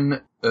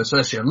when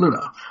Celestia and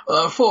Luna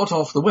fought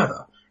off the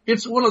weather.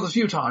 It's one of the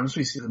few times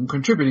we see them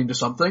contributing to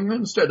something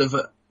instead of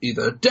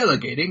either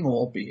delegating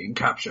or being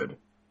captured.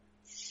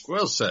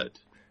 Well said.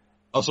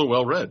 Also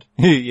well read.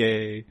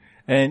 Yay.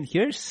 And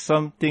here's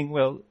something,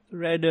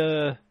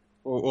 rather...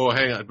 Oh,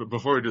 hang on. But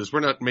before we do this,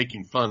 we're not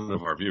making fun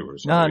of our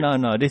viewers.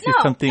 No. This is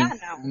something...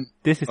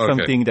 This is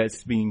something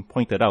that's being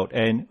pointed out.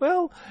 And,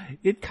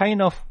 it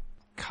kind of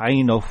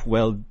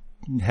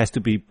has to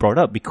be brought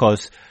up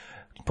because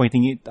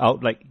pointing it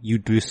out like you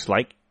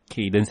dislike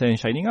Cadence and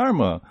Shining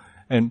Armor.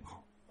 And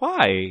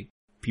why?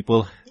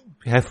 People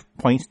have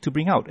points to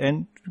bring out.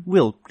 And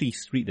Will,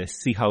 please read this,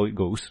 see how it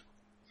goes.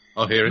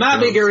 Oh, here it My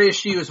goes. bigger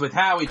issue is with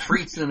how he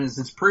treats them is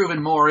it's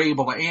proven more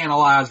able to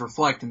analyze,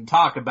 reflect, and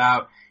talk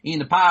about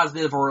in a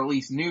positive or at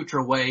least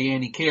neutral way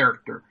any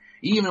character.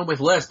 Even with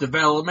less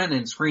development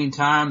and screen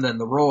time than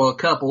the royal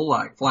couple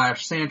like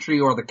Flash Sentry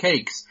or the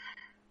Cakes.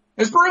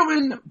 Has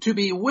proven to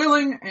be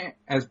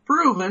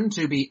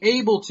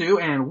able to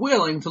and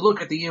willing to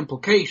look at the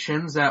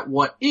implications at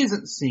what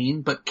isn't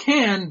seen but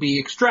can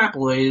be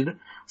extrapolated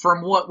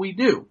from what we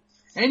do,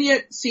 and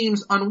yet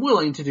seems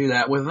unwilling to do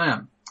that with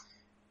them.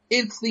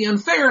 It's the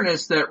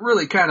unfairness that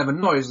really kind of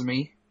annoys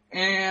me,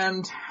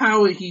 and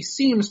how he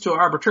seems to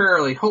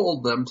arbitrarily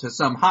hold them to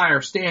some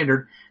higher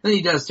standard than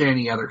he does to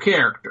any other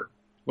character.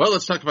 Well,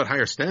 let's talk about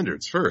higher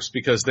standards first,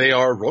 because they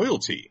are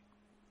royalty.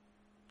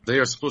 They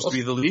are supposed to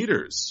be the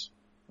leaders.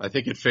 I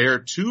think it's fair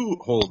to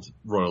hold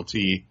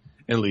royalty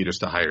and leaders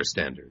to higher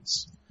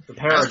standards. The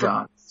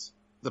Paragons.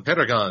 The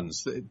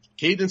Paragons.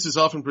 Cadence is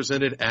often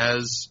presented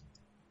as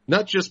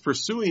not just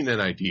pursuing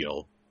an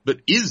ideal, but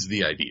is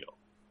the ideal.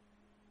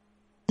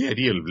 The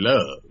ideal of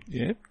love.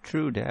 Yep,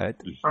 true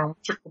that.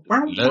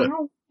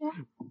 Love.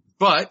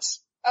 But...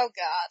 Oh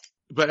God.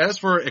 But as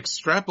for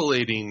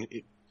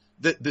extrapolating,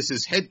 this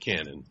is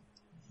headcanon,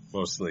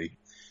 mostly.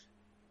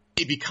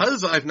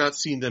 Because I've not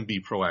seen them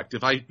be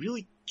proactive, I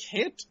really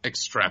can't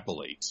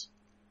extrapolate.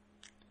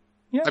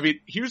 Yeah. I mean,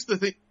 here's the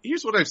thing.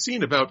 Here's what I've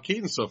seen about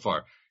Cadence so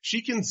far.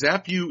 She can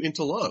zap you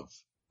into love.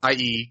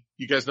 I.e.,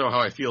 you guys know how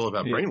I feel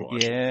about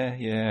brainwashing.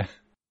 Yeah.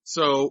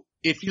 So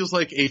it feels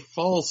like a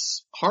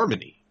false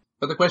harmony.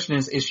 But the question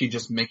is she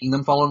just making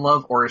them fall in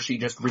love, or is she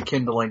just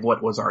rekindling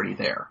what was already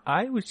there?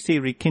 I would say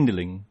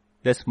rekindling.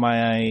 That's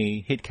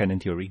my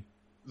headcanon theory.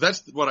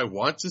 That's what I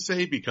want to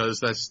say because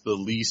that's the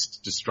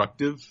least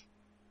destructive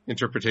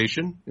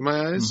interpretation in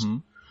my eyes. Mm-hmm.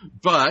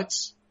 But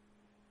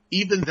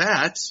even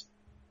that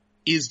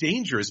is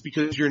dangerous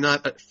because you're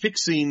not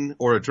fixing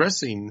or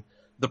addressing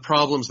the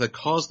problems that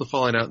caused the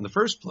falling out in the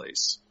first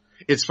place.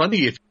 It's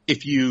funny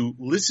if you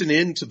listen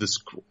in to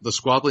the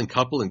squabbling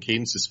couple in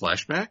Cadence's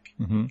flashback,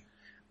 Mm-hmm.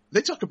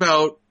 they talk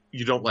about,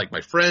 you don't like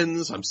my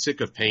friends, I'm sick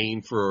of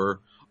paying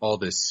for all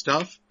this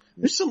stuff.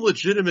 There's some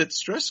legitimate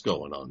stress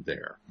going on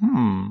there.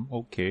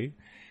 Okay.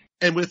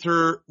 And with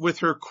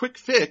her quick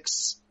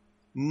fix,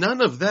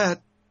 none of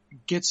that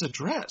gets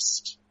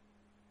addressed.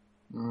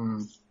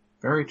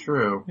 Very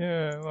true.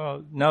 Yeah,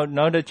 well,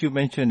 now that you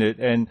mention it,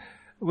 and,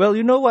 well,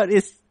 you know what,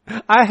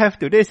 I have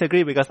to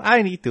disagree because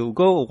I need to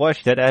go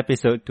watch that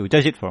episode to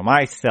judge it for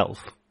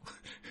myself.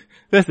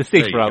 That's the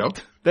safe route.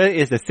 Go. That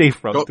is the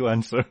safe route to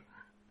answer.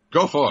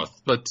 Go forth.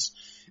 But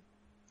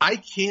I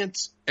can't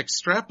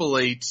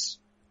extrapolate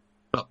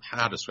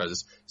how to describe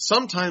this.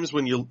 Sometimes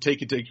when you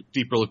take a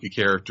deeper look at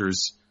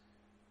characters,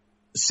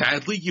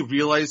 sadly you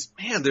realize,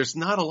 man, there's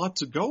not a lot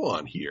to go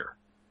on here.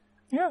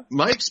 Yeah.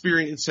 My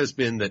experience has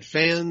been that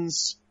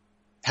fans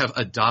have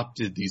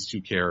adopted these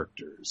two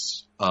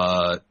characters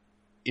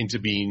into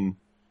being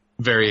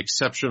very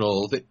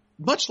exceptional. That,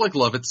 much like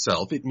love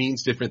itself, it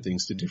means different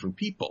things to different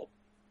people.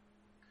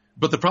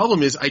 But the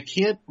problem is I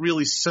can't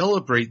really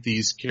celebrate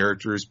these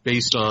characters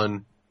based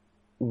on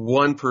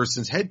one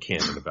person's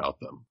headcanon about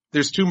them.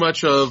 There's too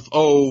much of,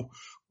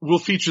 we'll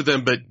feature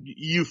them, but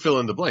you fill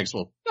in the blanks.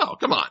 Well, no,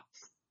 come on.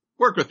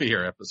 Work with me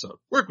here, episode.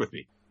 Work with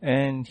me.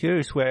 And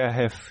here's where I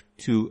have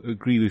to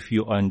agree with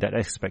you on that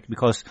aspect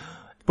because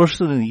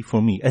personally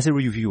for me, as a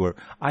reviewer,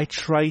 I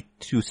try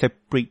to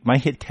separate my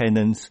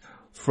headcanons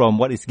from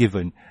what is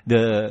given.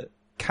 The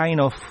kind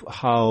of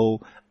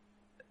how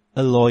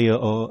a lawyer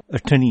or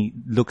attorney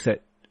looks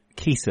at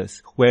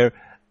cases where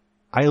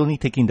I only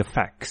take in the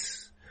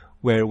facts,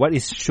 where what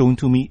is shown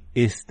to me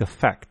is the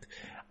fact.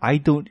 I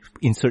don't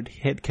insert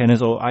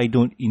headcanons or I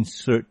don't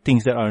insert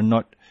things that are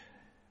not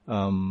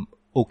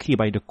okay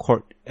by the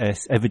court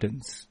as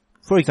evidence.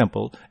 For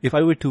example, if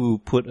I were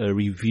to put a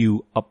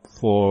review up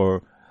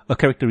for a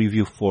character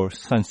review for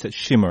Sunset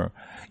Shimmer,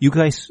 you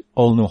guys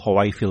all know how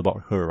I feel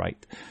about her,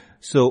 right?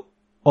 So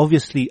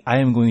obviously I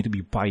am going to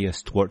be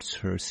biased towards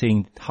her,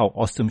 saying how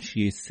awesome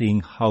she is,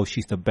 saying how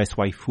she's the best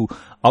waifu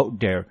out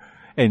there,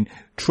 and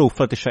throw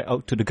Fluttershy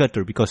out to the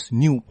gutter because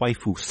new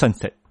waifu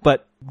Sunset.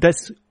 But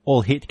that's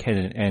all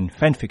headcanon and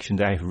fanfiction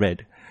that I've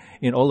read.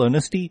 In all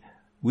honesty,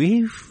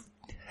 we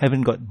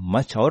haven't got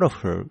much out of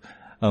her.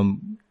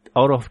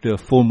 Out of the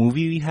 4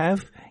 movies we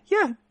have,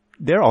 yeah,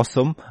 they're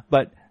awesome,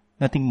 but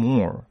nothing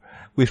more.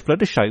 With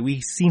Fluttershy,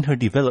 we've seen her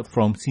develop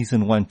from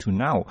season 1 to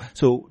now,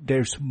 so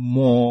there's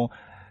more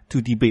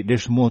to debate,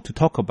 there's more to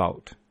talk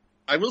about.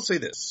 I will say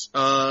this,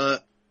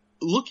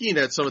 looking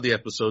at some of the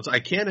episodes, I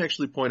can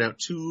actually point out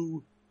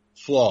 2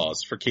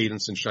 flaws for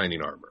Cadence and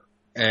Shining Armor.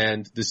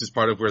 And this is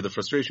part of where the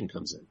frustration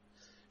comes in.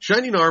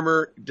 Shining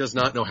Armor does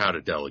not know how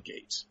to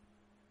delegate.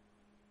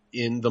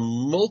 In the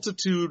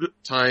multitude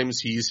times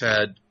he's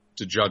had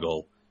to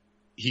juggle,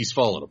 he's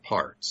fallen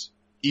apart.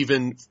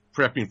 Even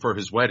prepping for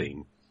his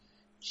wedding,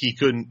 he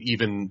couldn't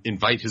even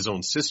invite his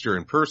own sister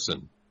in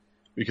person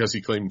because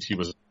he claimed he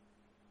was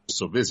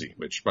so busy,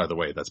 which, by the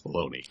way, that's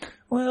baloney.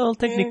 Well,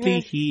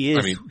 technically he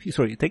is.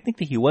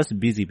 Technically he was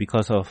busy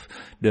because of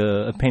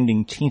the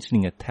pending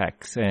changeling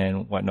attacks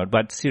and whatnot.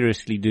 But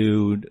seriously,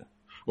 dude.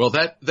 Well,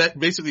 that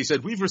basically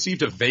said, we've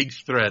received a vague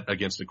threat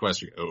against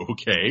Equestria.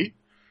 Okay.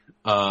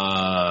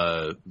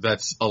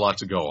 That's a lot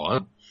to go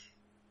on.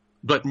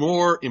 But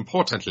more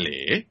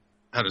importantly,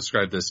 how to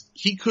describe this,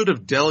 he could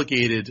have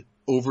delegated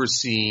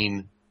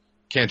overseeing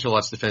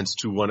Canterlot's defense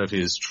to one of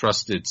his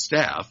trusted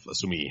staff,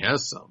 assuming he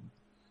has some.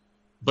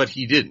 But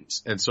he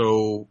didn't. And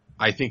so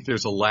I think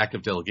there's a lack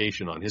of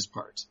delegation on his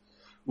part.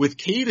 With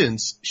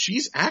Cadence,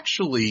 she's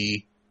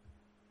actually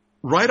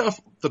right off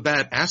the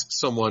bat asked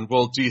someone,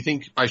 well, do you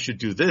think I should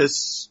do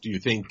this? Do you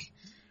think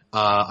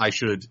I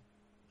should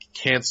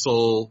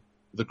cancel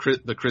the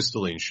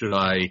crystalline? Should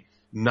I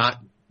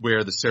not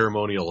wear the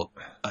ceremonial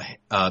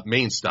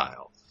main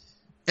style?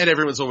 And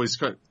everyone's always,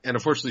 and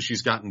unfortunately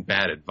she's gotten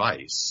bad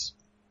advice.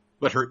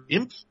 But her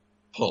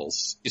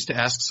impulse is to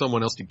ask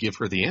someone else to give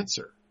her the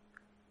answer.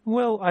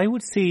 Well, I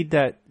would say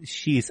that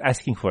she's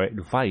asking for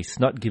advice,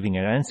 not giving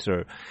an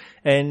answer.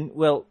 And,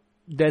 well,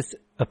 that's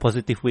a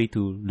positive way to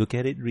look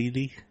at it,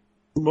 really.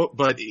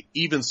 But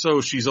even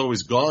so, she's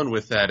always gone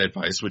with that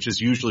advice, which has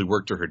usually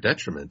worked to her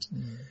detriment.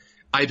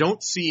 I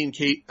don't see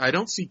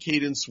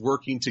Cadence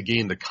working to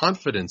gain the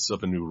confidence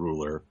of a new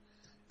ruler.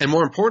 And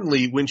more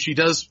importantly, when she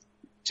does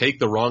take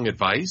the wrong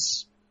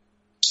advice,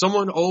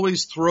 someone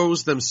always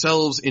throws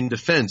themselves in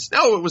defense.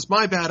 No, it was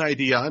my bad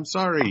idea. I'm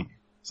sorry.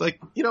 It's like,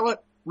 you know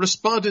what?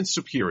 Respondent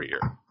superior.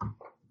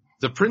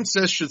 The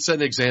princess should set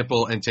an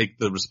example and take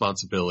the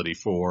responsibility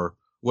for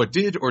what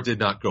did or did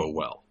not go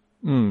well.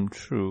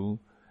 True.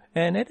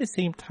 And at the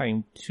same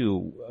time,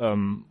 too,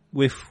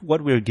 with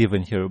what we're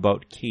given here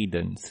about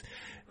Cadence,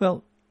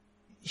 well,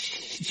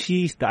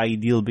 she's the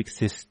ideal big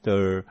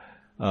sister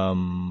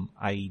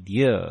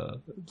idea,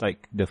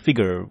 like the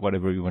figure,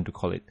 whatever you want to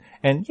call it.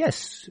 And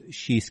yes,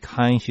 she's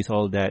kind, she's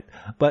all that.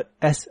 But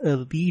as a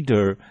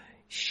leader,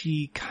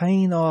 she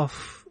kind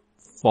of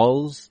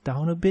falls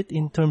down a bit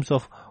in terms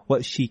of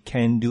what she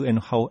can do and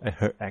how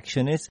her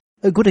action is.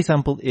 A good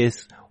example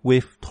is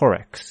with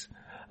Thorax.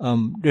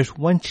 There's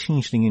one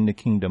changeling in the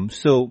kingdom,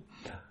 so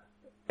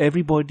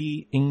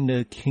everybody in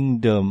the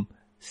kingdom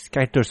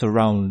scatters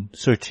around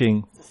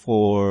searching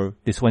for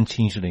this one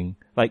changeling.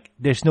 Like,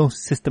 there's no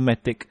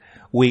systematic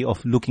way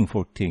of looking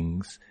for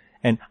things.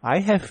 And I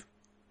have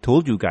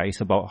told you guys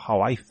about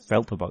how I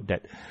felt about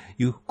that.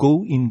 You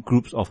go in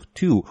groups of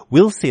 2.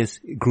 Will says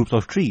groups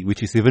of 3,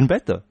 which is even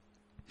better.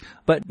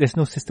 But there's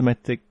no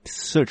systematic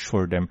search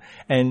for them.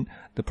 And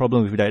the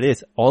problem with that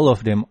is all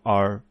of them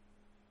are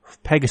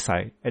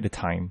Pegasi at the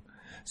time.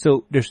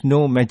 So there's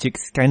no magic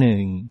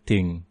scanning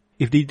thing.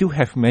 If they do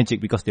have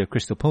magic because they're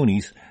crystal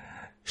ponies,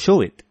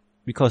 show it.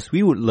 Because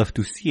we would love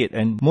to see it.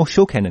 And more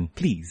show cannon,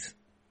 please.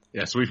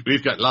 Yes,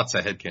 we've got lots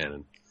of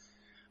headcanon.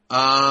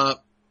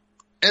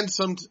 And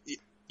some,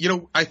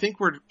 I think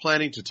we're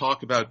planning to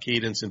talk about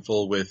Cadence in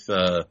full with,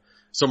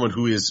 someone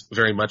who is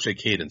very much a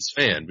Cadence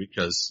fan,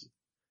 because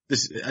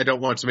I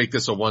don't want to make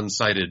this a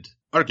one-sided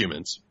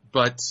argument,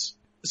 but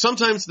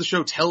sometimes the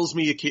show tells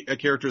me a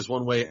character is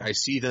one way, I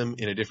see them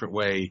in a different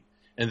way,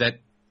 and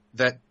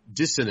that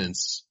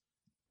dissonance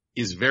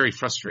is very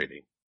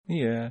frustrating.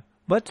 Yeah,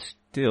 but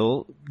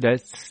still,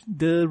 that's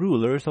the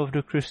rulers of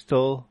the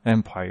Crystal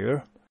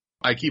Empire.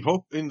 I keep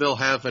hoping they'll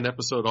have an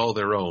episode all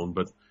their own,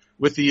 but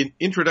with the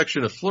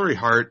introduction of Flurry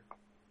Heart,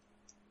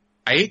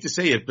 I hate to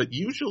say it, but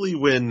usually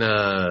when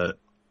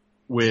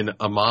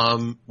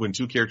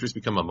two characters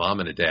become a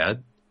mom and a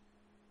dad,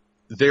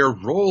 their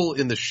role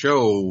in the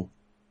show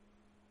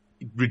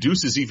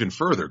reduces even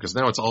further, because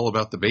now it's all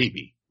about the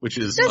baby, which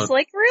is just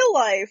like real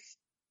life.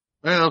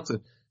 Well,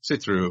 to say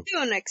true.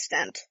 To an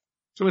extent.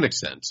 To an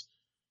extent.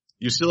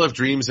 You still have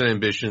dreams and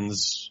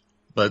ambitions,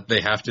 but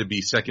they have to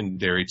be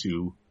secondary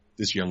to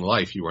this young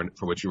life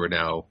for which you are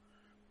now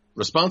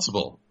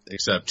responsible.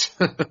 Except,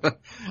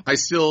 I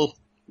still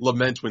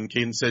lament when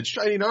Cadence said,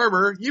 "Shining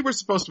armor, you were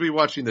supposed to be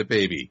watching the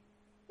baby."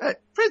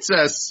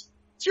 Princess,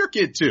 it's your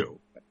kid too.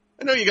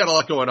 I know you got a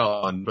lot going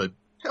on, but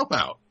help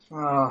out.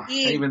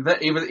 Even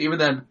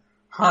then,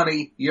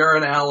 honey, you're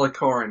an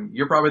alicorn.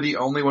 You're probably the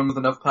only one with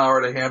enough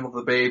power to handle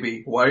the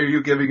baby. Why are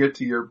you giving it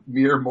to your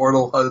mere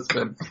mortal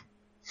husband?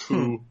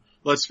 Who,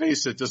 let's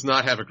face it, does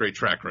not have a great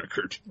track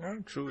record.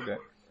 True that.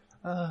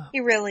 He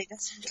really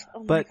doesn't.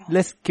 Oh but my God.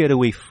 let's get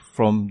away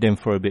from them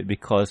for a bit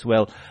because,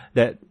 well,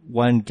 that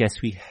one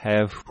guest we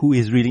have who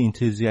is really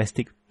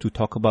enthusiastic to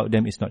talk about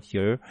them is not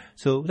here.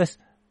 So let's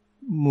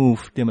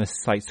move them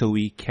aside so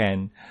we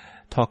can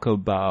talk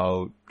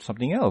about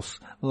something else.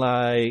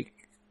 Like,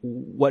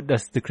 what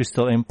does the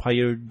Crystal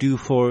Empire do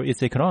for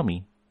its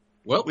economy?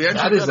 Well,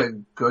 that is a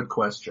good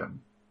question.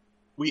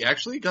 We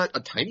actually got a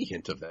tiny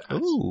hint of that.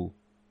 Ooh.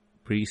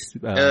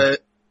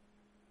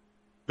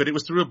 But it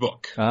was through a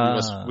book.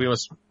 We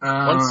must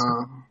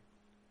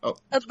A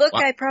book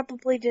I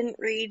probably didn't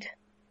read.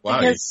 Wow.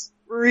 Because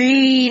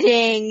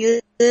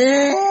reading.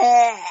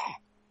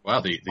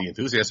 Wow, the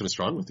enthusiasm is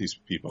strong with these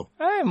people.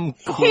 I'm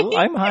cool.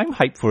 I'm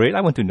hyped for it.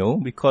 I want to know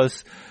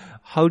because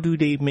how do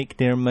they make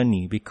their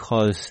money?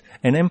 Because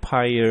an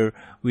empire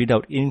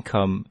without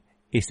income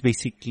is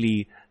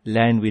basically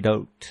land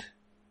without,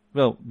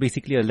 well,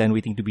 basically a land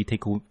waiting to be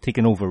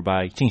taken over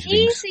by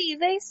changelings. Easy,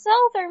 they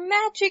sell their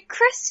magic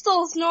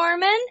crystals,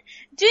 Norman.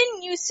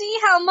 Didn't you see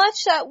how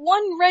much that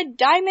one red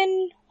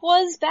diamond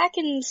was back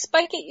in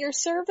Spike at Your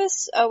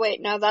Service? Oh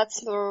wait, no,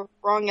 that's the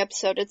wrong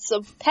episode. It's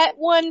the pet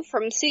one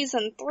from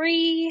season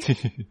 3.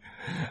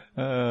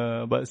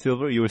 But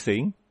Silver, you were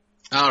saying?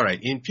 Alright,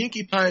 in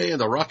Pinkie Pie and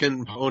the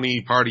Rockin'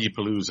 Pony Party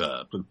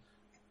Palooza,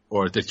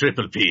 or the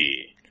Triple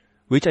P.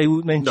 Which I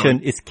would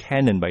mention is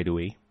canon, by the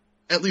way.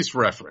 At least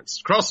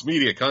reference.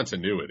 Cross-media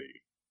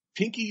continuity.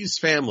 Pinkie's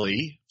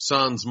family,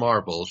 Sans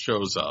Marble,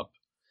 shows up,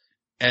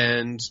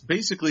 and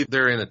basically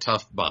they're in a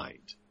tough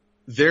bind.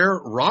 Their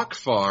rock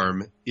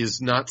farm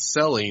is not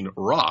selling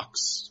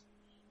rocks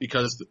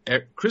because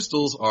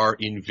crystals are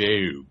in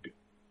vogue.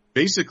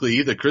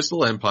 Basically, the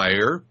Crystal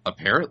Empire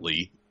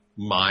apparently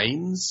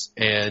mines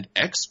and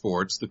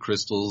exports the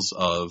crystals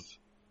of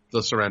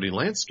the surrounding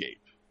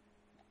landscape.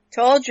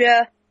 Told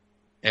ya.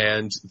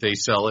 And they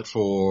sell it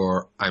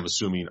for, I'm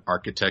assuming,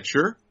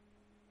 architecture.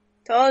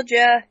 Told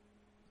ya.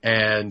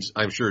 And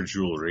I'm sure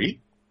jewelry.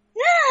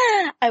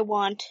 I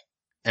want.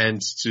 And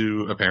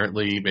to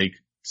apparently make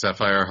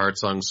Sapphire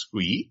Heartsong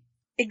squee.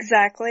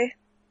 Exactly.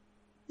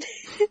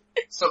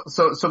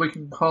 So we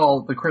can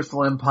call the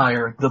Crystal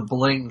Empire the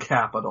bling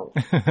capital.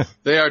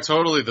 They are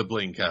totally the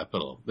bling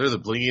capital. They're the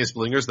blingiest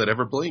blingers that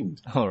ever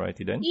blinged.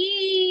 Alrighty then.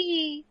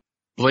 Yee.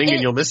 Bling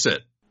and you'll miss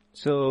it.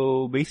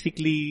 So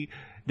basically,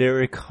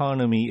 their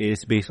economy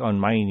is based on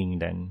mining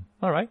then.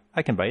 Alright,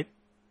 I can buy it.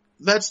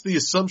 That's the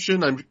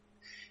assumption.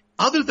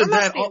 Other There than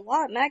must that, be a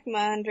lot of magma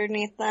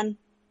underneath then.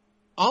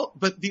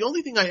 but the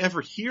only thing I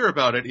ever hear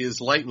about it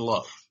is light and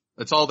love.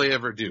 That's all they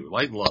ever do.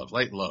 Light and love,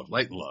 light and love,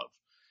 light and love.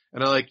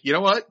 And I'm like, you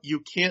know what? You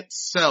can't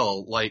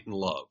sell light and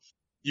love.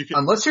 You can,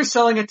 Unless you're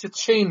selling it to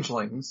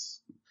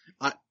changelings.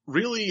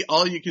 really,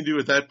 all you can do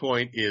at that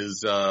point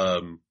is,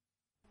 how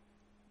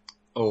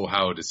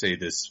to say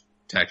this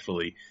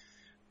tactfully.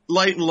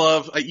 Light and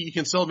love, you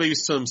can sell maybe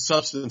some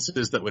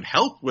substances that would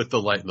help with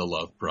the light and the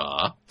love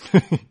bra.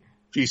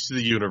 Peace to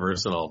the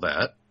universe and all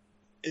that.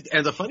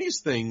 And the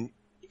funniest thing,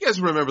 you guys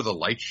remember the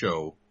light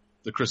show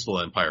the Crystal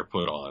Empire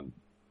put on,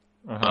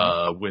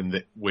 when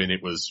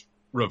it was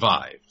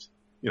revived.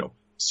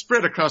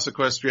 Spread across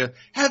Equestria.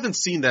 Haven't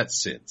seen that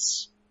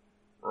since.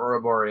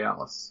 Aurora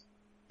Borealis.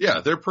 Yeah,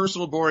 their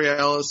personal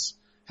Borealis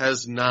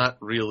has not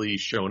really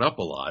shown up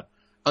a lot,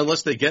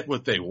 unless they get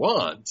what they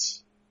want.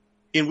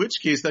 In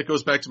which case, that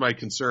goes back to my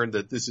concern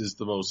that this is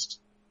the most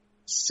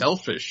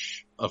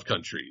selfish of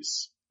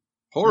countries.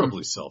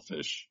 Horribly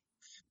selfish.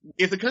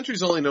 If the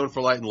country's only known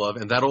for light and love,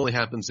 and that only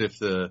happens if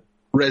the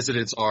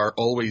residents are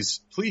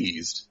always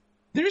pleased,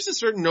 there's a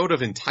certain note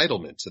of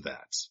entitlement to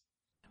that.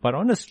 But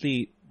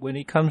honestly, when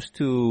it comes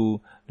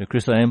to the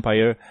Crystal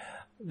Empire,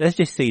 let's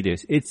just say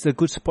this. It's a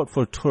good spot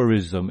for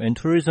tourism. And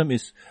tourism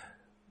is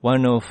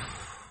one of,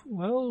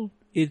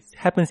 it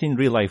happens in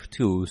real life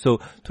too. So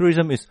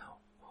tourism is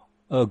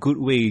a good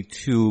way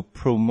to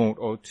promote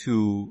or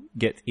to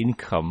get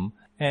income.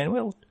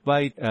 And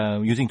by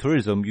using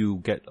tourism, you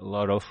get a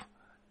lot of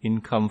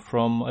income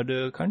from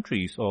other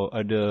countries or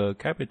other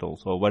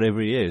capitals or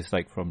whatever it is,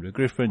 like from the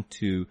Griffin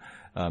to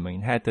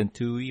Manhattan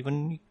to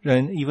even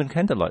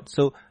Canterlot.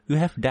 So you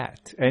have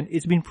that, and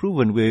it's been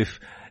proven with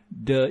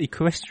the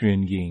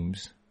equestrian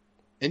games.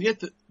 And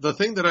yet the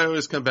thing that I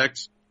always come back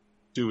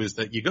to is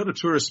that you go to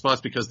tourist spots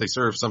because they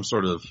serve some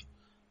sort of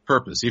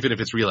purpose, even if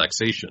it's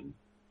relaxation.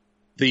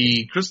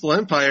 The Crystal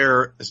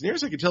Empire, as near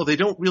as I can tell, they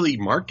don't really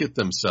market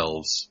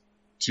themselves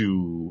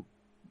to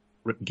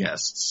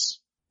guests.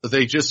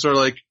 They just sort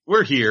of like,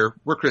 we're here,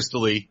 we're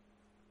crystally,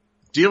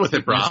 deal with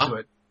it,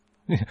 brah.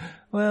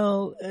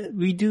 Well,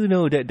 we do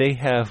know that they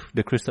have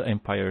the Crystal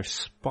Empire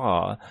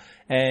Spa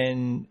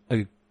and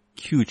a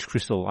huge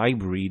crystal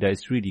library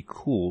that's really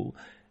cool.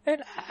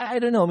 And I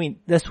don't know,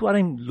 that's what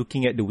I'm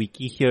looking at the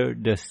wiki here,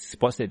 the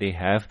spots that they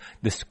have,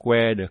 the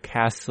square, the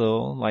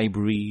castle,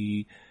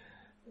 library,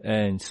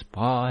 and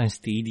spa and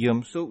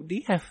stadium. So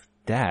they have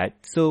that.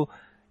 So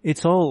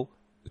it's all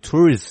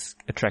tourist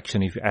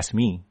attraction if you ask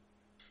me.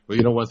 Well,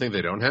 you know one thing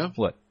they don't have?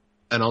 What?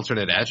 An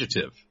alternate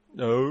adjective.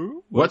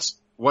 No.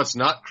 What's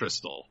not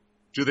crystal?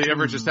 Do they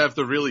ever just have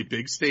the really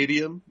big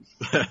stadium?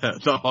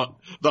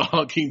 the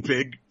honking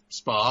pig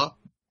spa?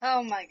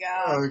 Oh my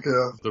god.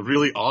 Okay. The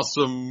really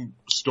awesome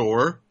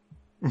store?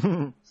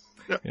 Yeah.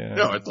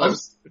 No,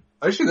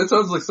 Actually, that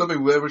sounds like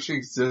something that would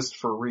exist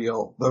for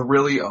real. The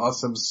really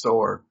awesome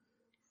store.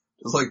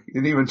 It's like, you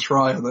didn't even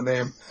try on the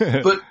name.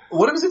 But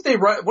what if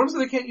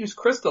they can't use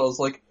crystals,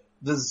 like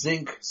the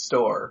zinc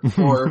store,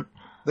 or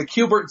the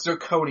Cubert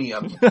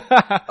Zirconium,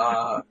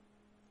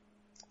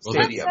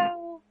 stadium?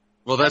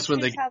 Well, that's when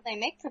how they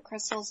make the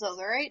crystals though,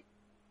 right?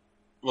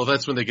 Well,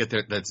 that's when they get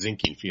that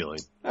zinking feeling.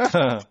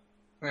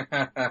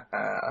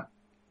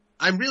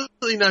 I'm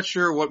really not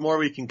sure what more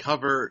we can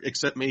cover,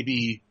 except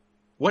maybe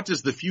what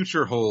does the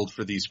future hold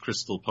for these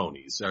crystal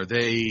ponies?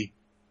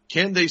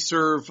 Can they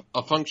serve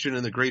a function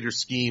in the greater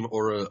scheme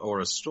or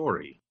a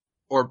story?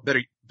 Or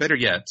better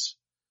yet,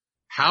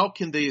 how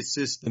can they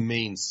assist the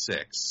main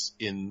six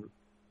in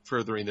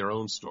furthering their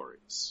own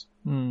stories?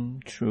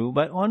 True.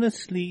 But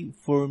honestly,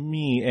 for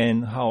me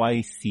and how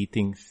I see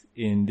things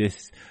in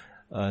this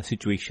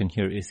situation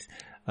here is,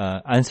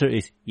 answer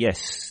is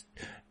yes.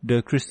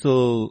 The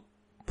Crystal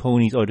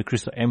Ponies or the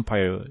Crystal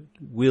Empire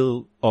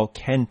will or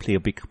can play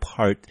a big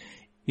part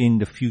in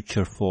the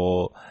future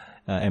for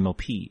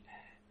MLP.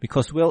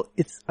 Because,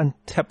 it's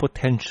untapped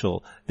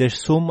potential. There's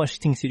so much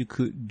things that you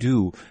could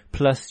do.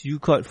 Plus, you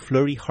got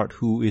Flurry Heart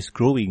who is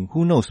growing.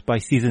 Who knows, by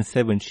season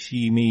 7,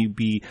 she may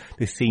be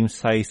the same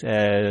size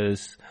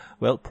as,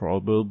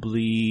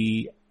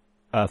 probably,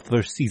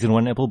 first season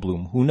 1 Apple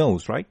Bloom. Who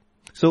knows, right?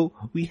 So,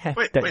 we have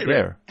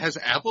there. Has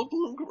Apple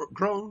Bloom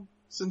grown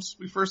since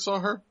we first saw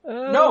her?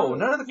 No,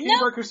 none of the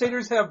Kingdom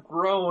Crusaders have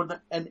grown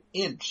an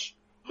inch.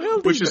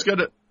 Which is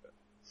gonna...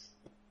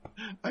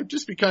 I'd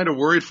just be kind of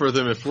worried for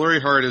them if Flurry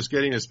Heart is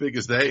getting as big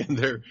as they and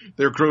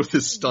their growth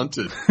is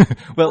stunted.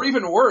 Or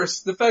even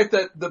worse, the fact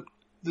that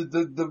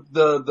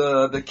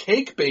the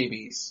cake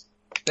babies,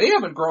 they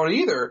haven't grown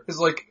either. It's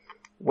like,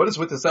 what is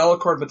with this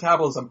alicord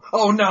metabolism?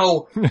 Oh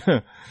no!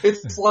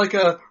 It's like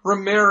a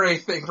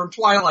Romare thing from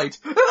Twilight.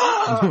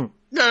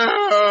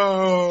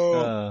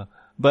 No!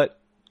 But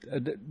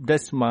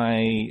that's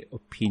my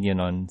opinion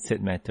on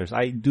said matters.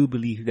 I do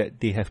believe that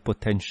they have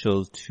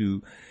potential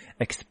to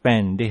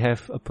expand. They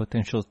have a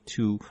potential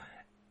to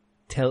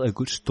tell a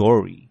good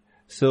story.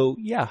 So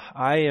yeah,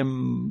 I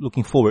am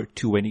looking forward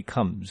to when it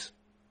comes.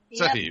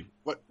 Yep. Sephi,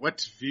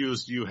 what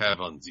views do you have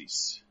on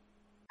this?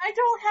 I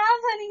don't have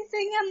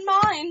anything in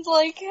mind.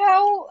 Like,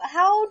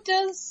 how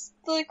does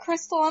the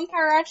Crystal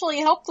Empire actually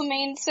help the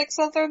main six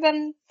other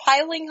than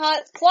piling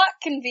hot plot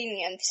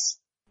convenience?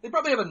 They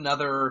probably have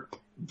another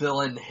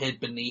villain hid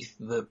beneath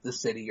the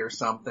city or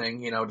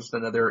something, just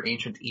another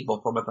ancient evil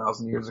from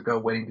 1,000 years ago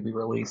waiting to be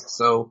released,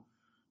 so...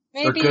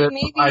 Maybe there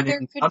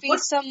could be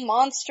some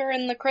monster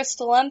in the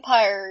Crystal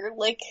Empire,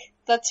 like,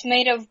 that's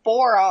made of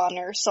boron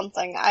or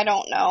something, I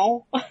don't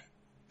know.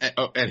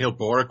 And he'll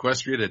bore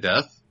Equestria to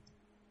death?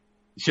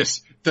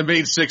 Yes, the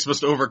main six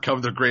must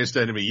overcome their greatest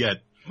enemy yet,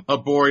 a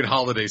boring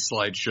holiday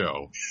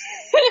slideshow.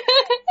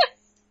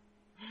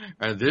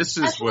 And this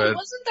is actually, when...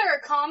 wasn't there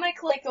a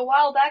comic, like, a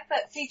while back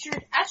that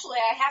featured... Actually,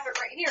 I have it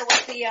right here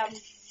with the,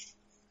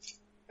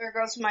 there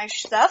goes my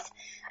stuff.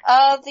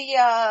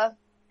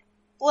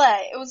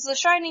 It was the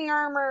Shining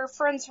Armor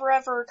Friends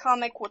Forever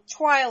comic with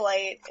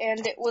Twilight,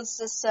 and it was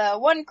this,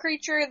 one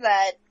creature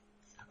that...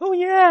 Oh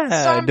yeah, the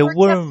Sombra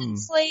worm. kept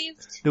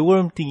enslaved. The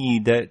worm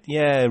thingy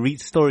that,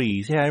 reads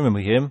stories. Yeah, I remember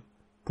him.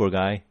 Poor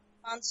guy.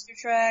 Monster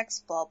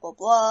tracks, blah blah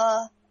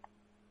blah.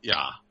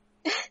 Yeah.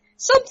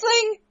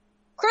 Something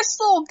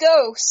Crystal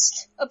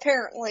Ghost,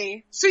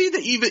 apparently. See,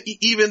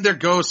 even their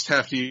ghosts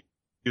have to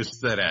use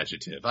that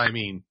adjective. I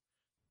mean,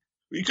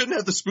 you couldn't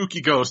have the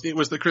spooky ghost, it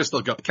was the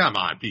crystal ghost. Come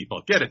on,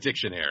 people, get a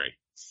dictionary.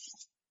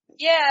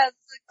 Yeah,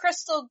 the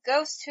Crystal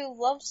Ghost who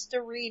loves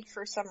to read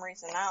for some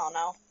reason, I don't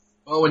know.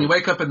 Well, when you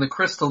wake up in the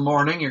crystal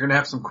morning, you're gonna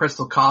have some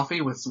crystal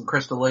coffee with some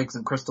crystal eggs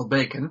and crystal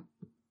bacon.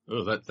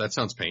 Oh, that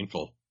sounds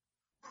painful.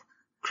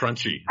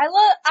 Crunchy.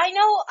 I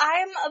know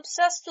I'm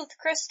obsessed with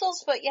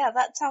crystals, but yeah,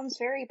 that sounds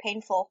very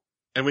painful.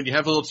 And when you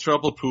have a little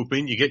trouble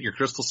pooping, you get your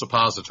crystal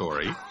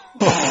suppository.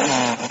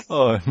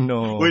 Oh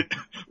no.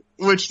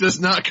 Which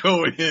does not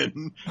go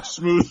in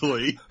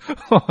smoothly.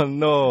 Oh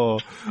no.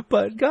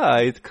 But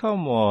guys,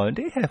 come on.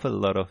 They have a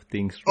lot of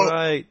things,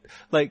 right?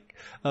 Like,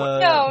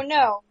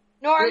 No.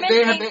 Norman,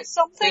 name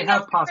something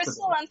have of the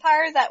Crystal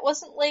Empire that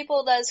wasn't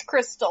labeled as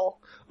crystal.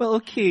 well,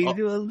 okay,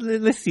 well,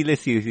 let's see.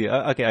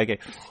 Okay.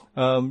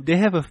 They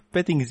have a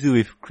petting zoo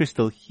with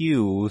crystal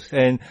hues,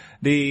 and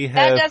they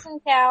have... That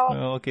doesn't count.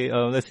 Okay,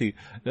 let's see.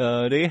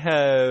 They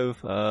have,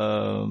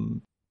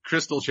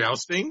 Crystal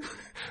jousting?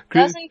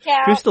 Doesn't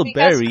count. Crystal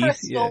because berries.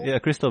 crystal. Yeah,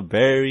 crystal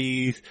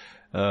berries.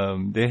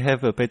 They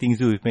have a petting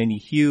zoo with many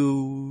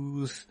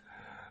hues.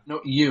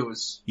 No,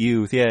 use.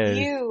 Hues, yes.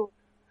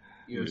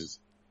 Use.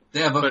 They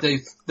have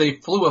they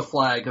flew a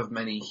flag of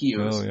many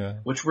hues. Oh, yeah.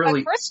 Which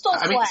really, A crystal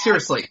I mean, flag.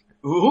 seriously,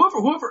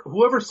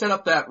 whoever set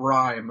up that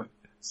rhyme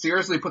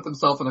seriously put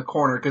themselves in a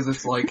corner, because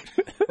it's like,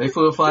 they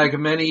flew a flag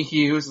of many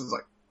hues, it's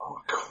like, oh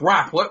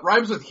crap, what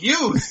rhymes with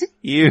hues?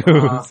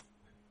 Hues.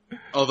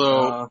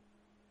 Although,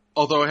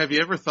 have you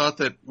ever thought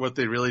that what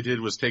they really did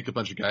was take a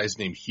bunch of guys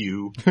named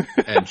Hugh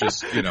and just,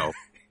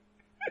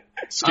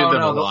 skin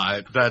them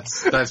alive?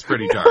 That's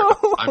pretty dark.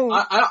 I don't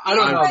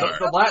know.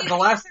 The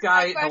last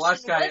guy.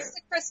 What does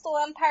the Crystal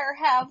Empire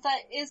have that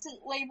isn't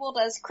labeled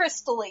as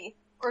crystally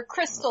or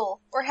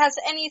crystal or has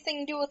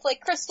anything to do with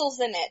like crystals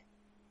in it?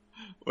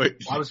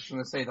 Wait. I was just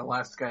going to say the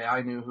last guy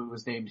I knew who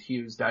was named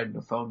Hughes died in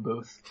a phone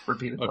booth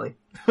repeatedly.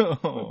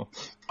 Oh.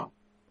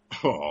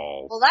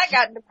 Well, that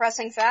got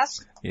depressing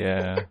fast.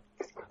 Yeah.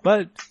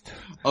 But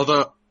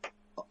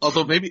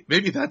Although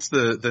maybe that's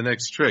the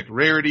next trick.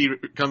 Rarity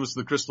comes to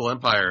the Crystal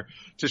Empire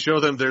to show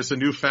them there's a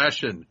new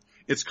fashion.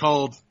 It's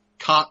called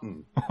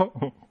cotton.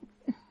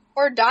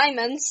 Or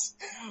diamonds.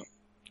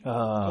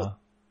 No,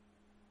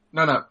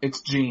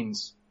 it's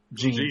jeans.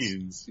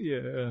 Jeans.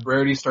 Yeah.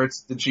 Rarity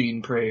starts the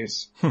jean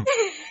craze.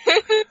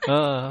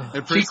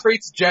 And She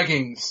creates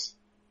jeggings.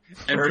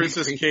 And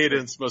Princess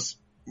Cadence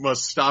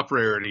must stop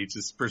Rarity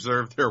to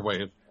preserve their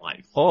way of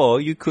life. Or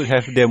you could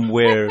have them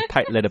wear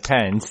tight leather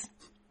pants.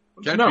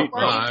 Can't No. beat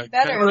Or my- even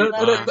better, can't beat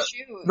leather my-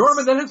 shoes.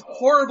 Norman, that has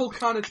horrible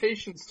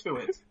connotations to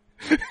it.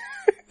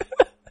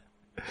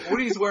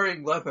 Woody's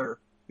wearing leather.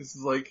 This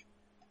is like,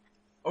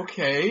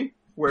 okay,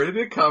 where did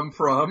it come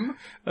from?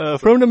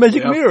 From the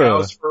magic They have mirror.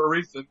 cows for a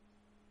reason.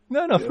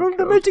 No, from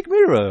the magic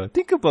mirror.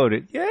 Think about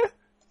it, yeah?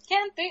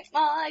 Can't beat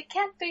my,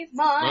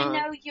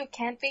 no you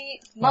can't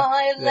beat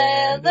my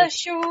leather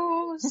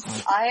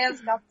shoes. I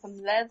have got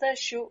some leather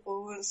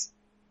shoes.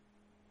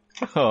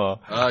 Oh,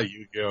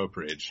 you go,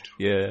 Bridged.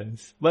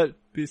 yes. But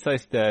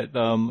besides that,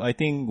 I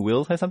think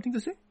Will has something to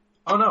say?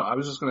 Oh no, I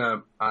was just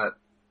gonna,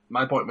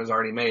 my point was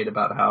already made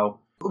about how,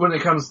 when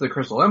it comes to the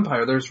Crystal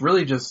Empire, there's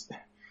really just,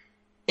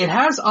 it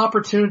has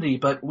opportunity,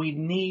 but we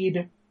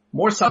need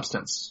more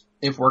substance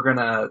if we're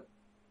gonna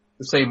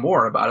say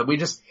more about it.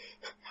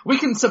 We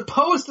can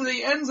suppose to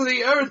the ends of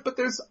the earth, but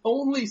there's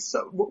only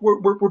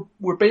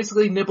we're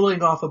basically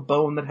nibbling off a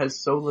bone that has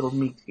so little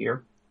meat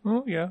here.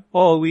 Oh, yeah.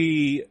 Or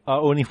we are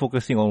only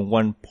focusing on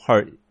one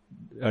part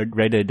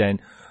rather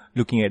than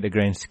looking at the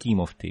grand scheme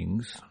of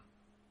things.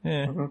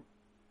 Yeah. Mm-hmm.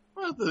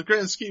 Well, the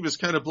grand scheme is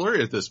kind of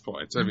blurry at this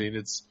point. I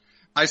mean,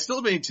 I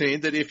still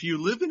maintain that if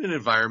you live in an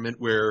environment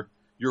where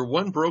you're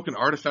one broken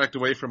artifact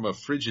away from a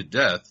frigid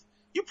death,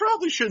 you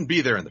probably shouldn't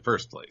be there in the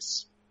first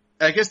place.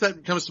 I guess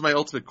that comes to my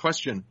ultimate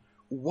question.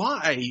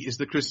 Why is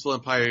the Crystal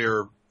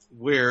Empire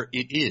where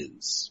it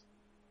is?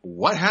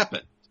 What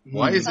happened?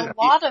 Why is it? A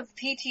lot of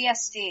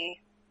PTSD.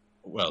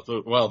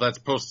 Well, that's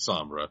post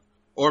Sombra.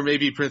 Or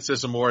maybe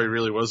Princess Amori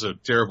really was a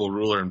terrible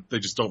ruler and they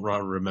just don't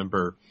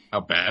remember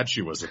how bad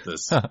she was at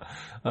this.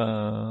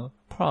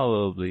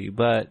 Probably.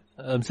 But,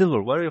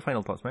 Silver, what are your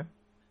final thoughts, man?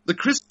 The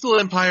Crystal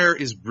Empire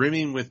is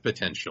brimming with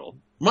potential,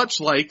 much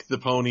like the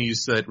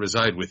ponies that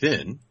reside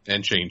within,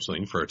 and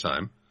Changeling for a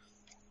time.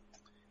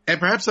 And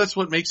perhaps that's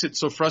what makes it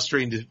so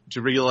frustrating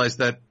to realize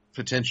that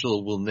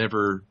potential will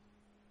never,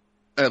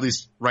 at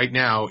least right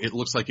now, it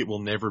looks like it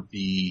will never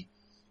be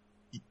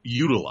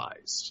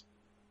utilized.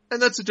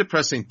 And that's a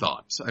depressing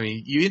thought. I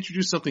mean, you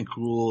introduce something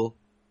cool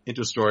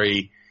into a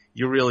story,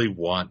 you really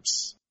want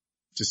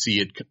to see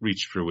it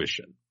reach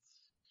fruition.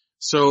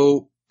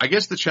 So I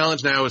guess the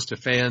challenge now is to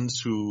fans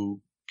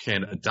who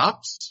can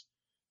adopt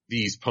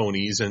these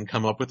ponies and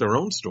come up with their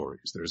own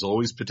stories. There's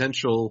always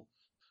potential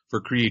for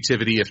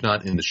creativity, if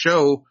not in the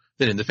show,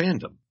 then in the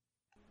fandom.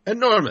 And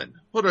Norman,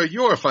 what are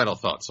your final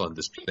thoughts on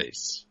this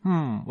place?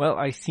 Well,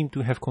 I seem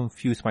to have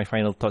confused my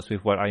final thoughts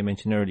with what I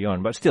mentioned early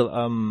on. But still,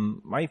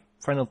 my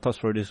final thoughts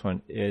for this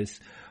one is,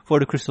 for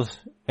the Crystal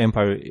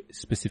Empire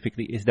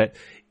specifically, is that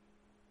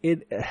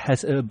it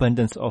has an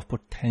abundance of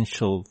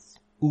potential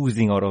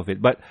oozing out of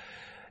it. But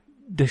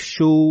the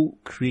show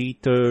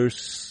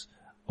creators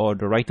or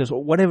the writers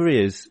or whatever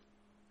it is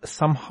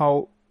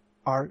somehow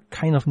are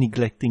kind of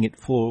neglecting it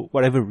for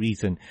whatever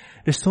reason.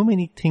 There's so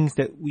many things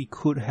that we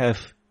could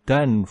have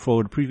done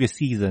for the previous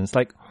seasons.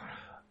 Like,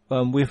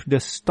 with the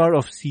start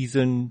of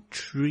season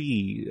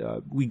 3,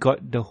 we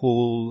got the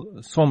whole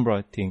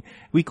Sombra thing.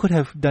 We could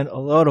have done a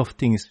lot of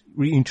things,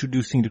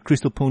 reintroducing the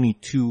Crystal Pony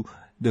to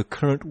the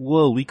current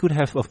world. We could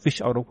have a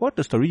fish out of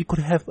water story. We could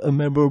have a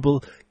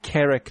memorable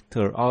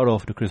character out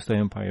of the Crystal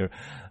Empire.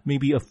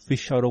 Maybe a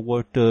fish out of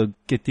water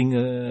getting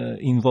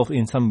involved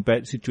in some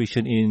bad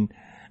situation in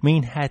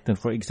Manhattan,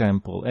 for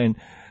example. And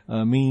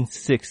Main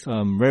 6,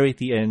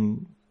 Rarity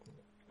and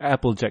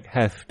Applejack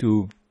have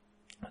to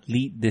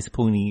lead this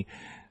pony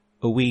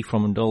away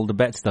from all the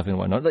bad stuff and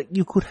whatnot. Like,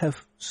 you could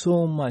have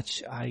so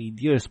much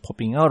ideas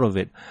popping out of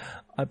it.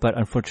 But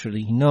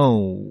unfortunately,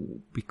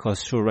 no,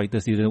 because show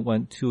writers didn't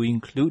want to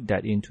include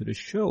that into the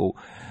show.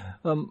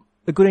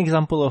 A good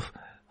example of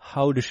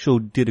how the show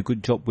did a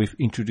good job with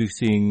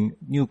introducing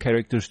new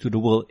characters to the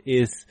world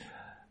is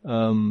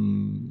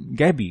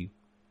Gabby.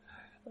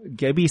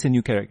 Gabby is a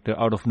new character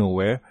out of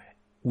nowhere.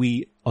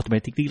 We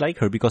automatically like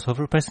her because of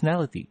her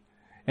personality.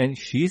 And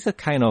she's a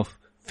kind of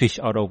fish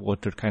out of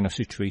water kind of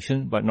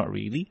situation, but not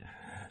really.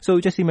 So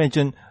just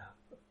imagine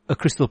a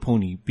crystal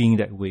pony being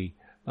that way.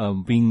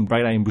 Being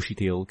bright-eyed and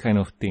bushy-tailed kind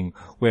of thing,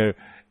 where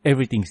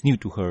everything's new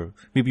to her.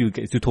 Maybe we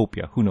get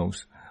Zootopia, who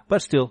knows.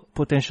 But still,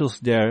 potential's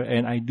there,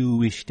 and I do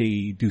wish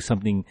they do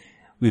something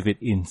with it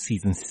in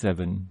season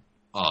 7.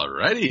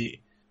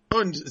 Alrighty.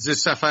 Und the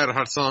Sapphire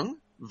Heartsong,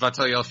 what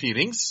are your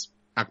feelings?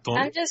 Acton?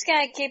 I'm just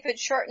gonna keep it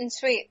short and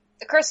sweet.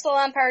 The Crystal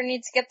Empire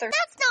needs to get their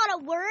That's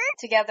not a word.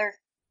 together.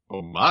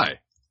 Oh my.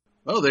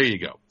 Well, there you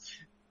go.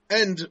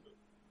 And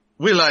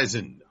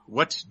Wilizin,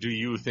 what do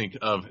you think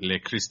of Le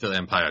Crystal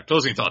Empire?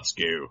 Closing thoughts,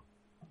 go.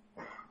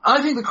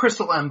 I think the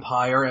Crystal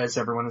Empire, as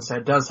everyone has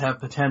said, does have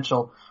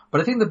potential, but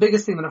I think the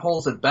biggest thing that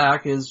holds it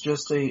back is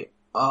just a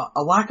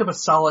lack of a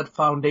solid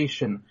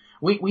foundation.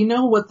 We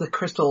know what the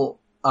Crystal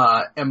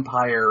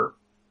Empire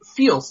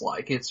feels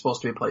like. It's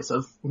supposed to be a place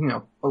of,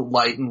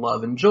 light and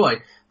love and joy.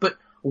 But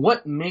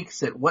what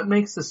makes it? What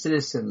makes the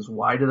citizens?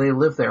 Why do they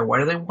live there? Why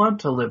do they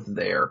want to live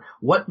there?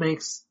 What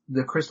makes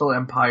the Crystal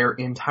Empire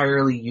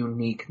entirely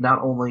unique, not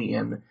only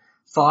in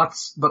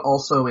thoughts, but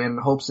also in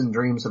hopes and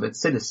dreams of its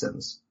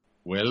citizens?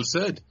 Well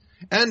said.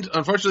 And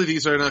unfortunately,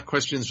 these are not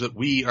questions that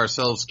we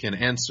ourselves can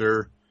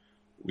answer.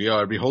 We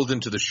are beholden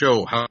to the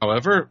show.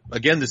 However,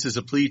 again, this is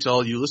a plea to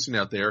all you listening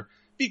out there.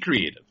 Be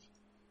creative.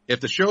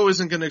 If the show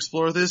isn't going to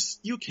explore this,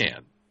 you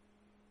can.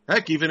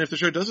 Heck, even if the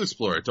show does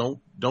explore it,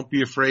 don't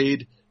be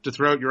afraid to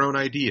throw out your own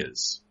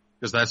ideas,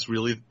 because that's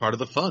really part of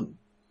the fun.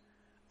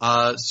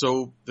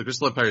 So the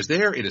Crystal Empire is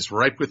there. It is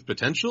ripe with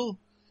potential.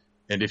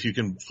 And if you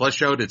can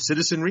flesh out its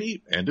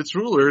citizenry and its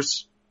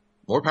rulers,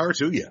 more power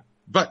to you.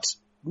 But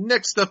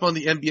next up on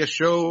the MBS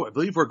show, I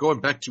believe we're going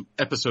back to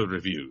episode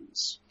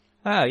reviews.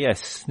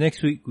 Yes.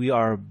 Next week we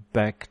are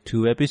back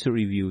to episode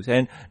reviews.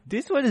 And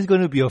this one is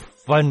going to be a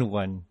fun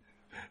one.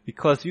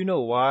 Because you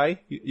know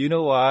why? You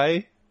know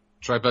why?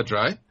 Try but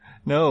dry?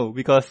 No,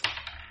 because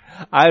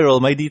I roll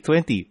my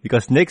D20.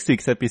 Because next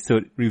week's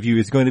episode review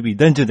is going to be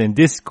Dungeon and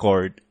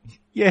Discord.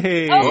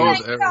 Yay! Oh my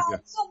there we god, go.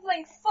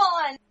 something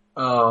fun!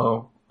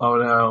 Oh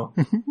no.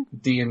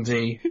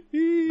 D&D.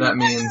 That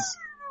means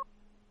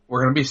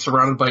we're gonna be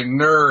surrounded by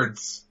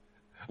nerds.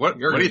 What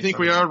do you think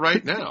we are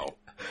right now?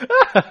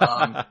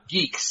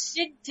 Geeks.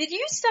 Did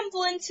you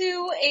stumble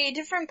into a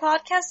different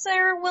podcast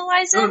there,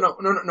 Wilizin?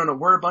 No.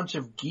 We're a bunch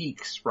of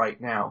geeks right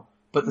now.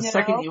 But the No,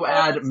 second you but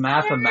add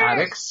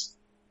mathematics,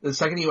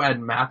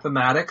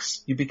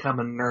 you become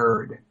a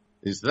nerd.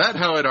 Is that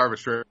how it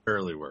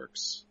arbitrarily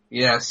works?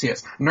 Yes.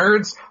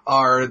 Nerds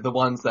are the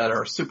ones that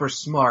are super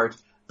smart,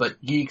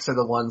 but geeks are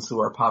the ones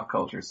who are pop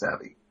culture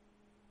savvy.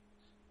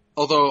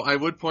 Although I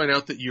would point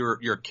out that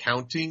you're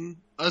counting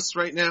us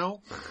right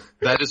now.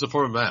 That is a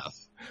form of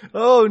math.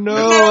 Oh no!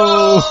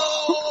 No!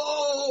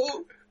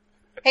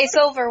 Hey,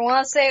 Silver,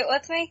 wanna say it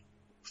with me?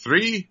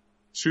 3,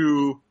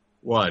 2,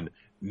 1.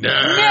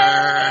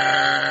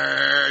 Nerd!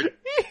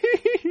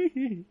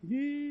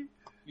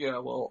 Yeah,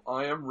 well,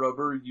 I am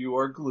rubber, you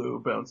are glue.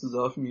 Bounces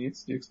off me, it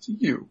sticks to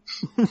you.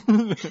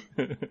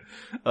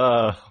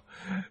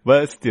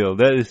 But still,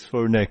 that is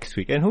for next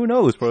week. And who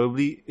knows,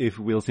 probably if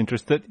Will's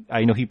interested,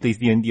 I know he plays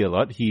D&D a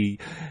lot, he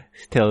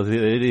tells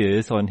it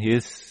is on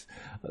his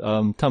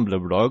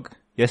Tumblr blog.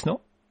 Yes,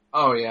 no?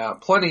 Oh yeah,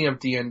 plenty of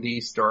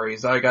D&D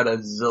stories. I got a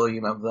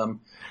zillion of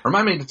them.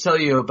 Remind me to tell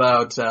you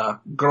about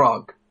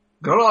Grog.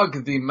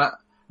 Grog, the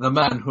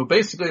man who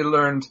basically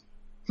learned,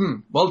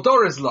 well,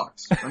 door is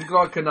locked, and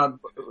Grog cannot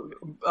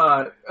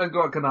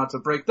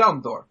break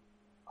down door.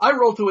 I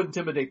roll to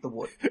intimidate the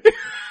wood.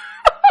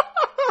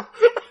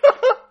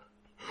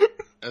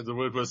 And the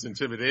wood was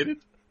intimidated?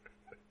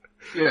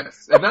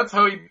 Yes, and that's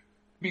how he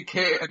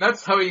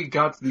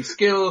got the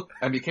skill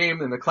and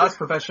became in the class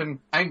profession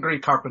angry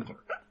carpenter.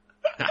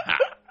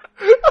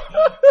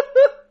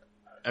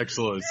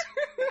 Excellent.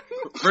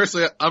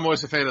 Firstly, I'm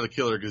always a fan of the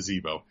killer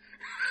gazebo.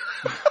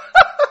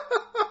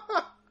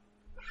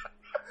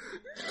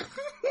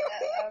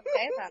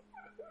 Okay then.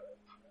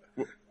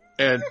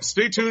 And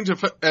stay tuned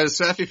as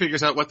Safi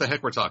figures out what the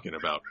heck we're talking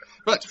about.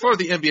 But for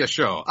the MBS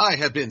show, I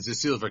have been the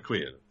Silver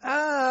Quill.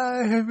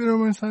 I have been on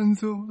my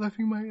Sanzo,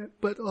 laughing my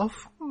butt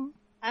off.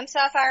 I'm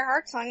Sapphire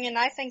Heartsong, and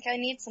I think I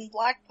need some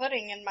black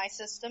pudding in my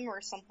system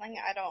or something,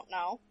 I don't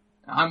know.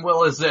 I'm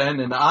Wilizin,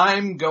 and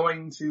I'm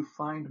going to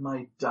find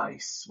my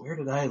dice. Where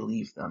did I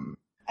leave them?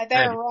 I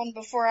better run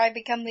before I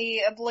become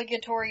the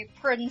obligatory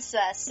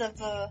princess of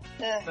the...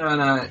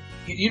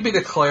 You'd be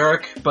the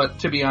cleric, but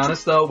to be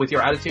honest though, with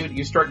your attitude,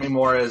 you strike me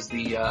more as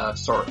the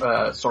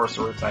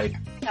sorcerer type.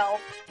 Help.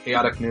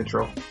 Chaotic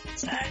neutral.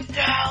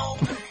 Sanzo!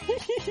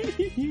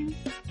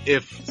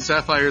 If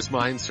Sapphire's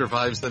mind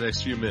survives the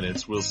next few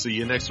minutes, we'll see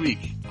you next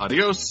week.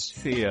 Adios!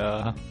 See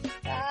ya.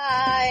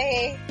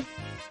 Bye!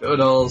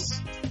 Doodles.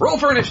 Roll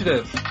for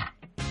initiative!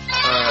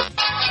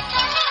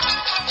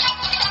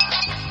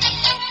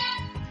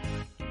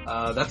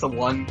 That's a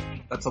 1.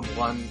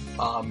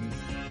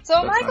 So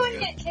am I not going good.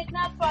 to get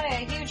kidnapped by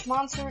a huge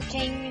monster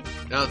king?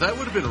 Now that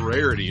would have been a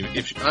rarity.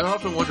 I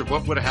often wonder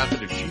what would have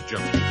happened if she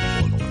jumped through the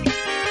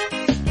portal.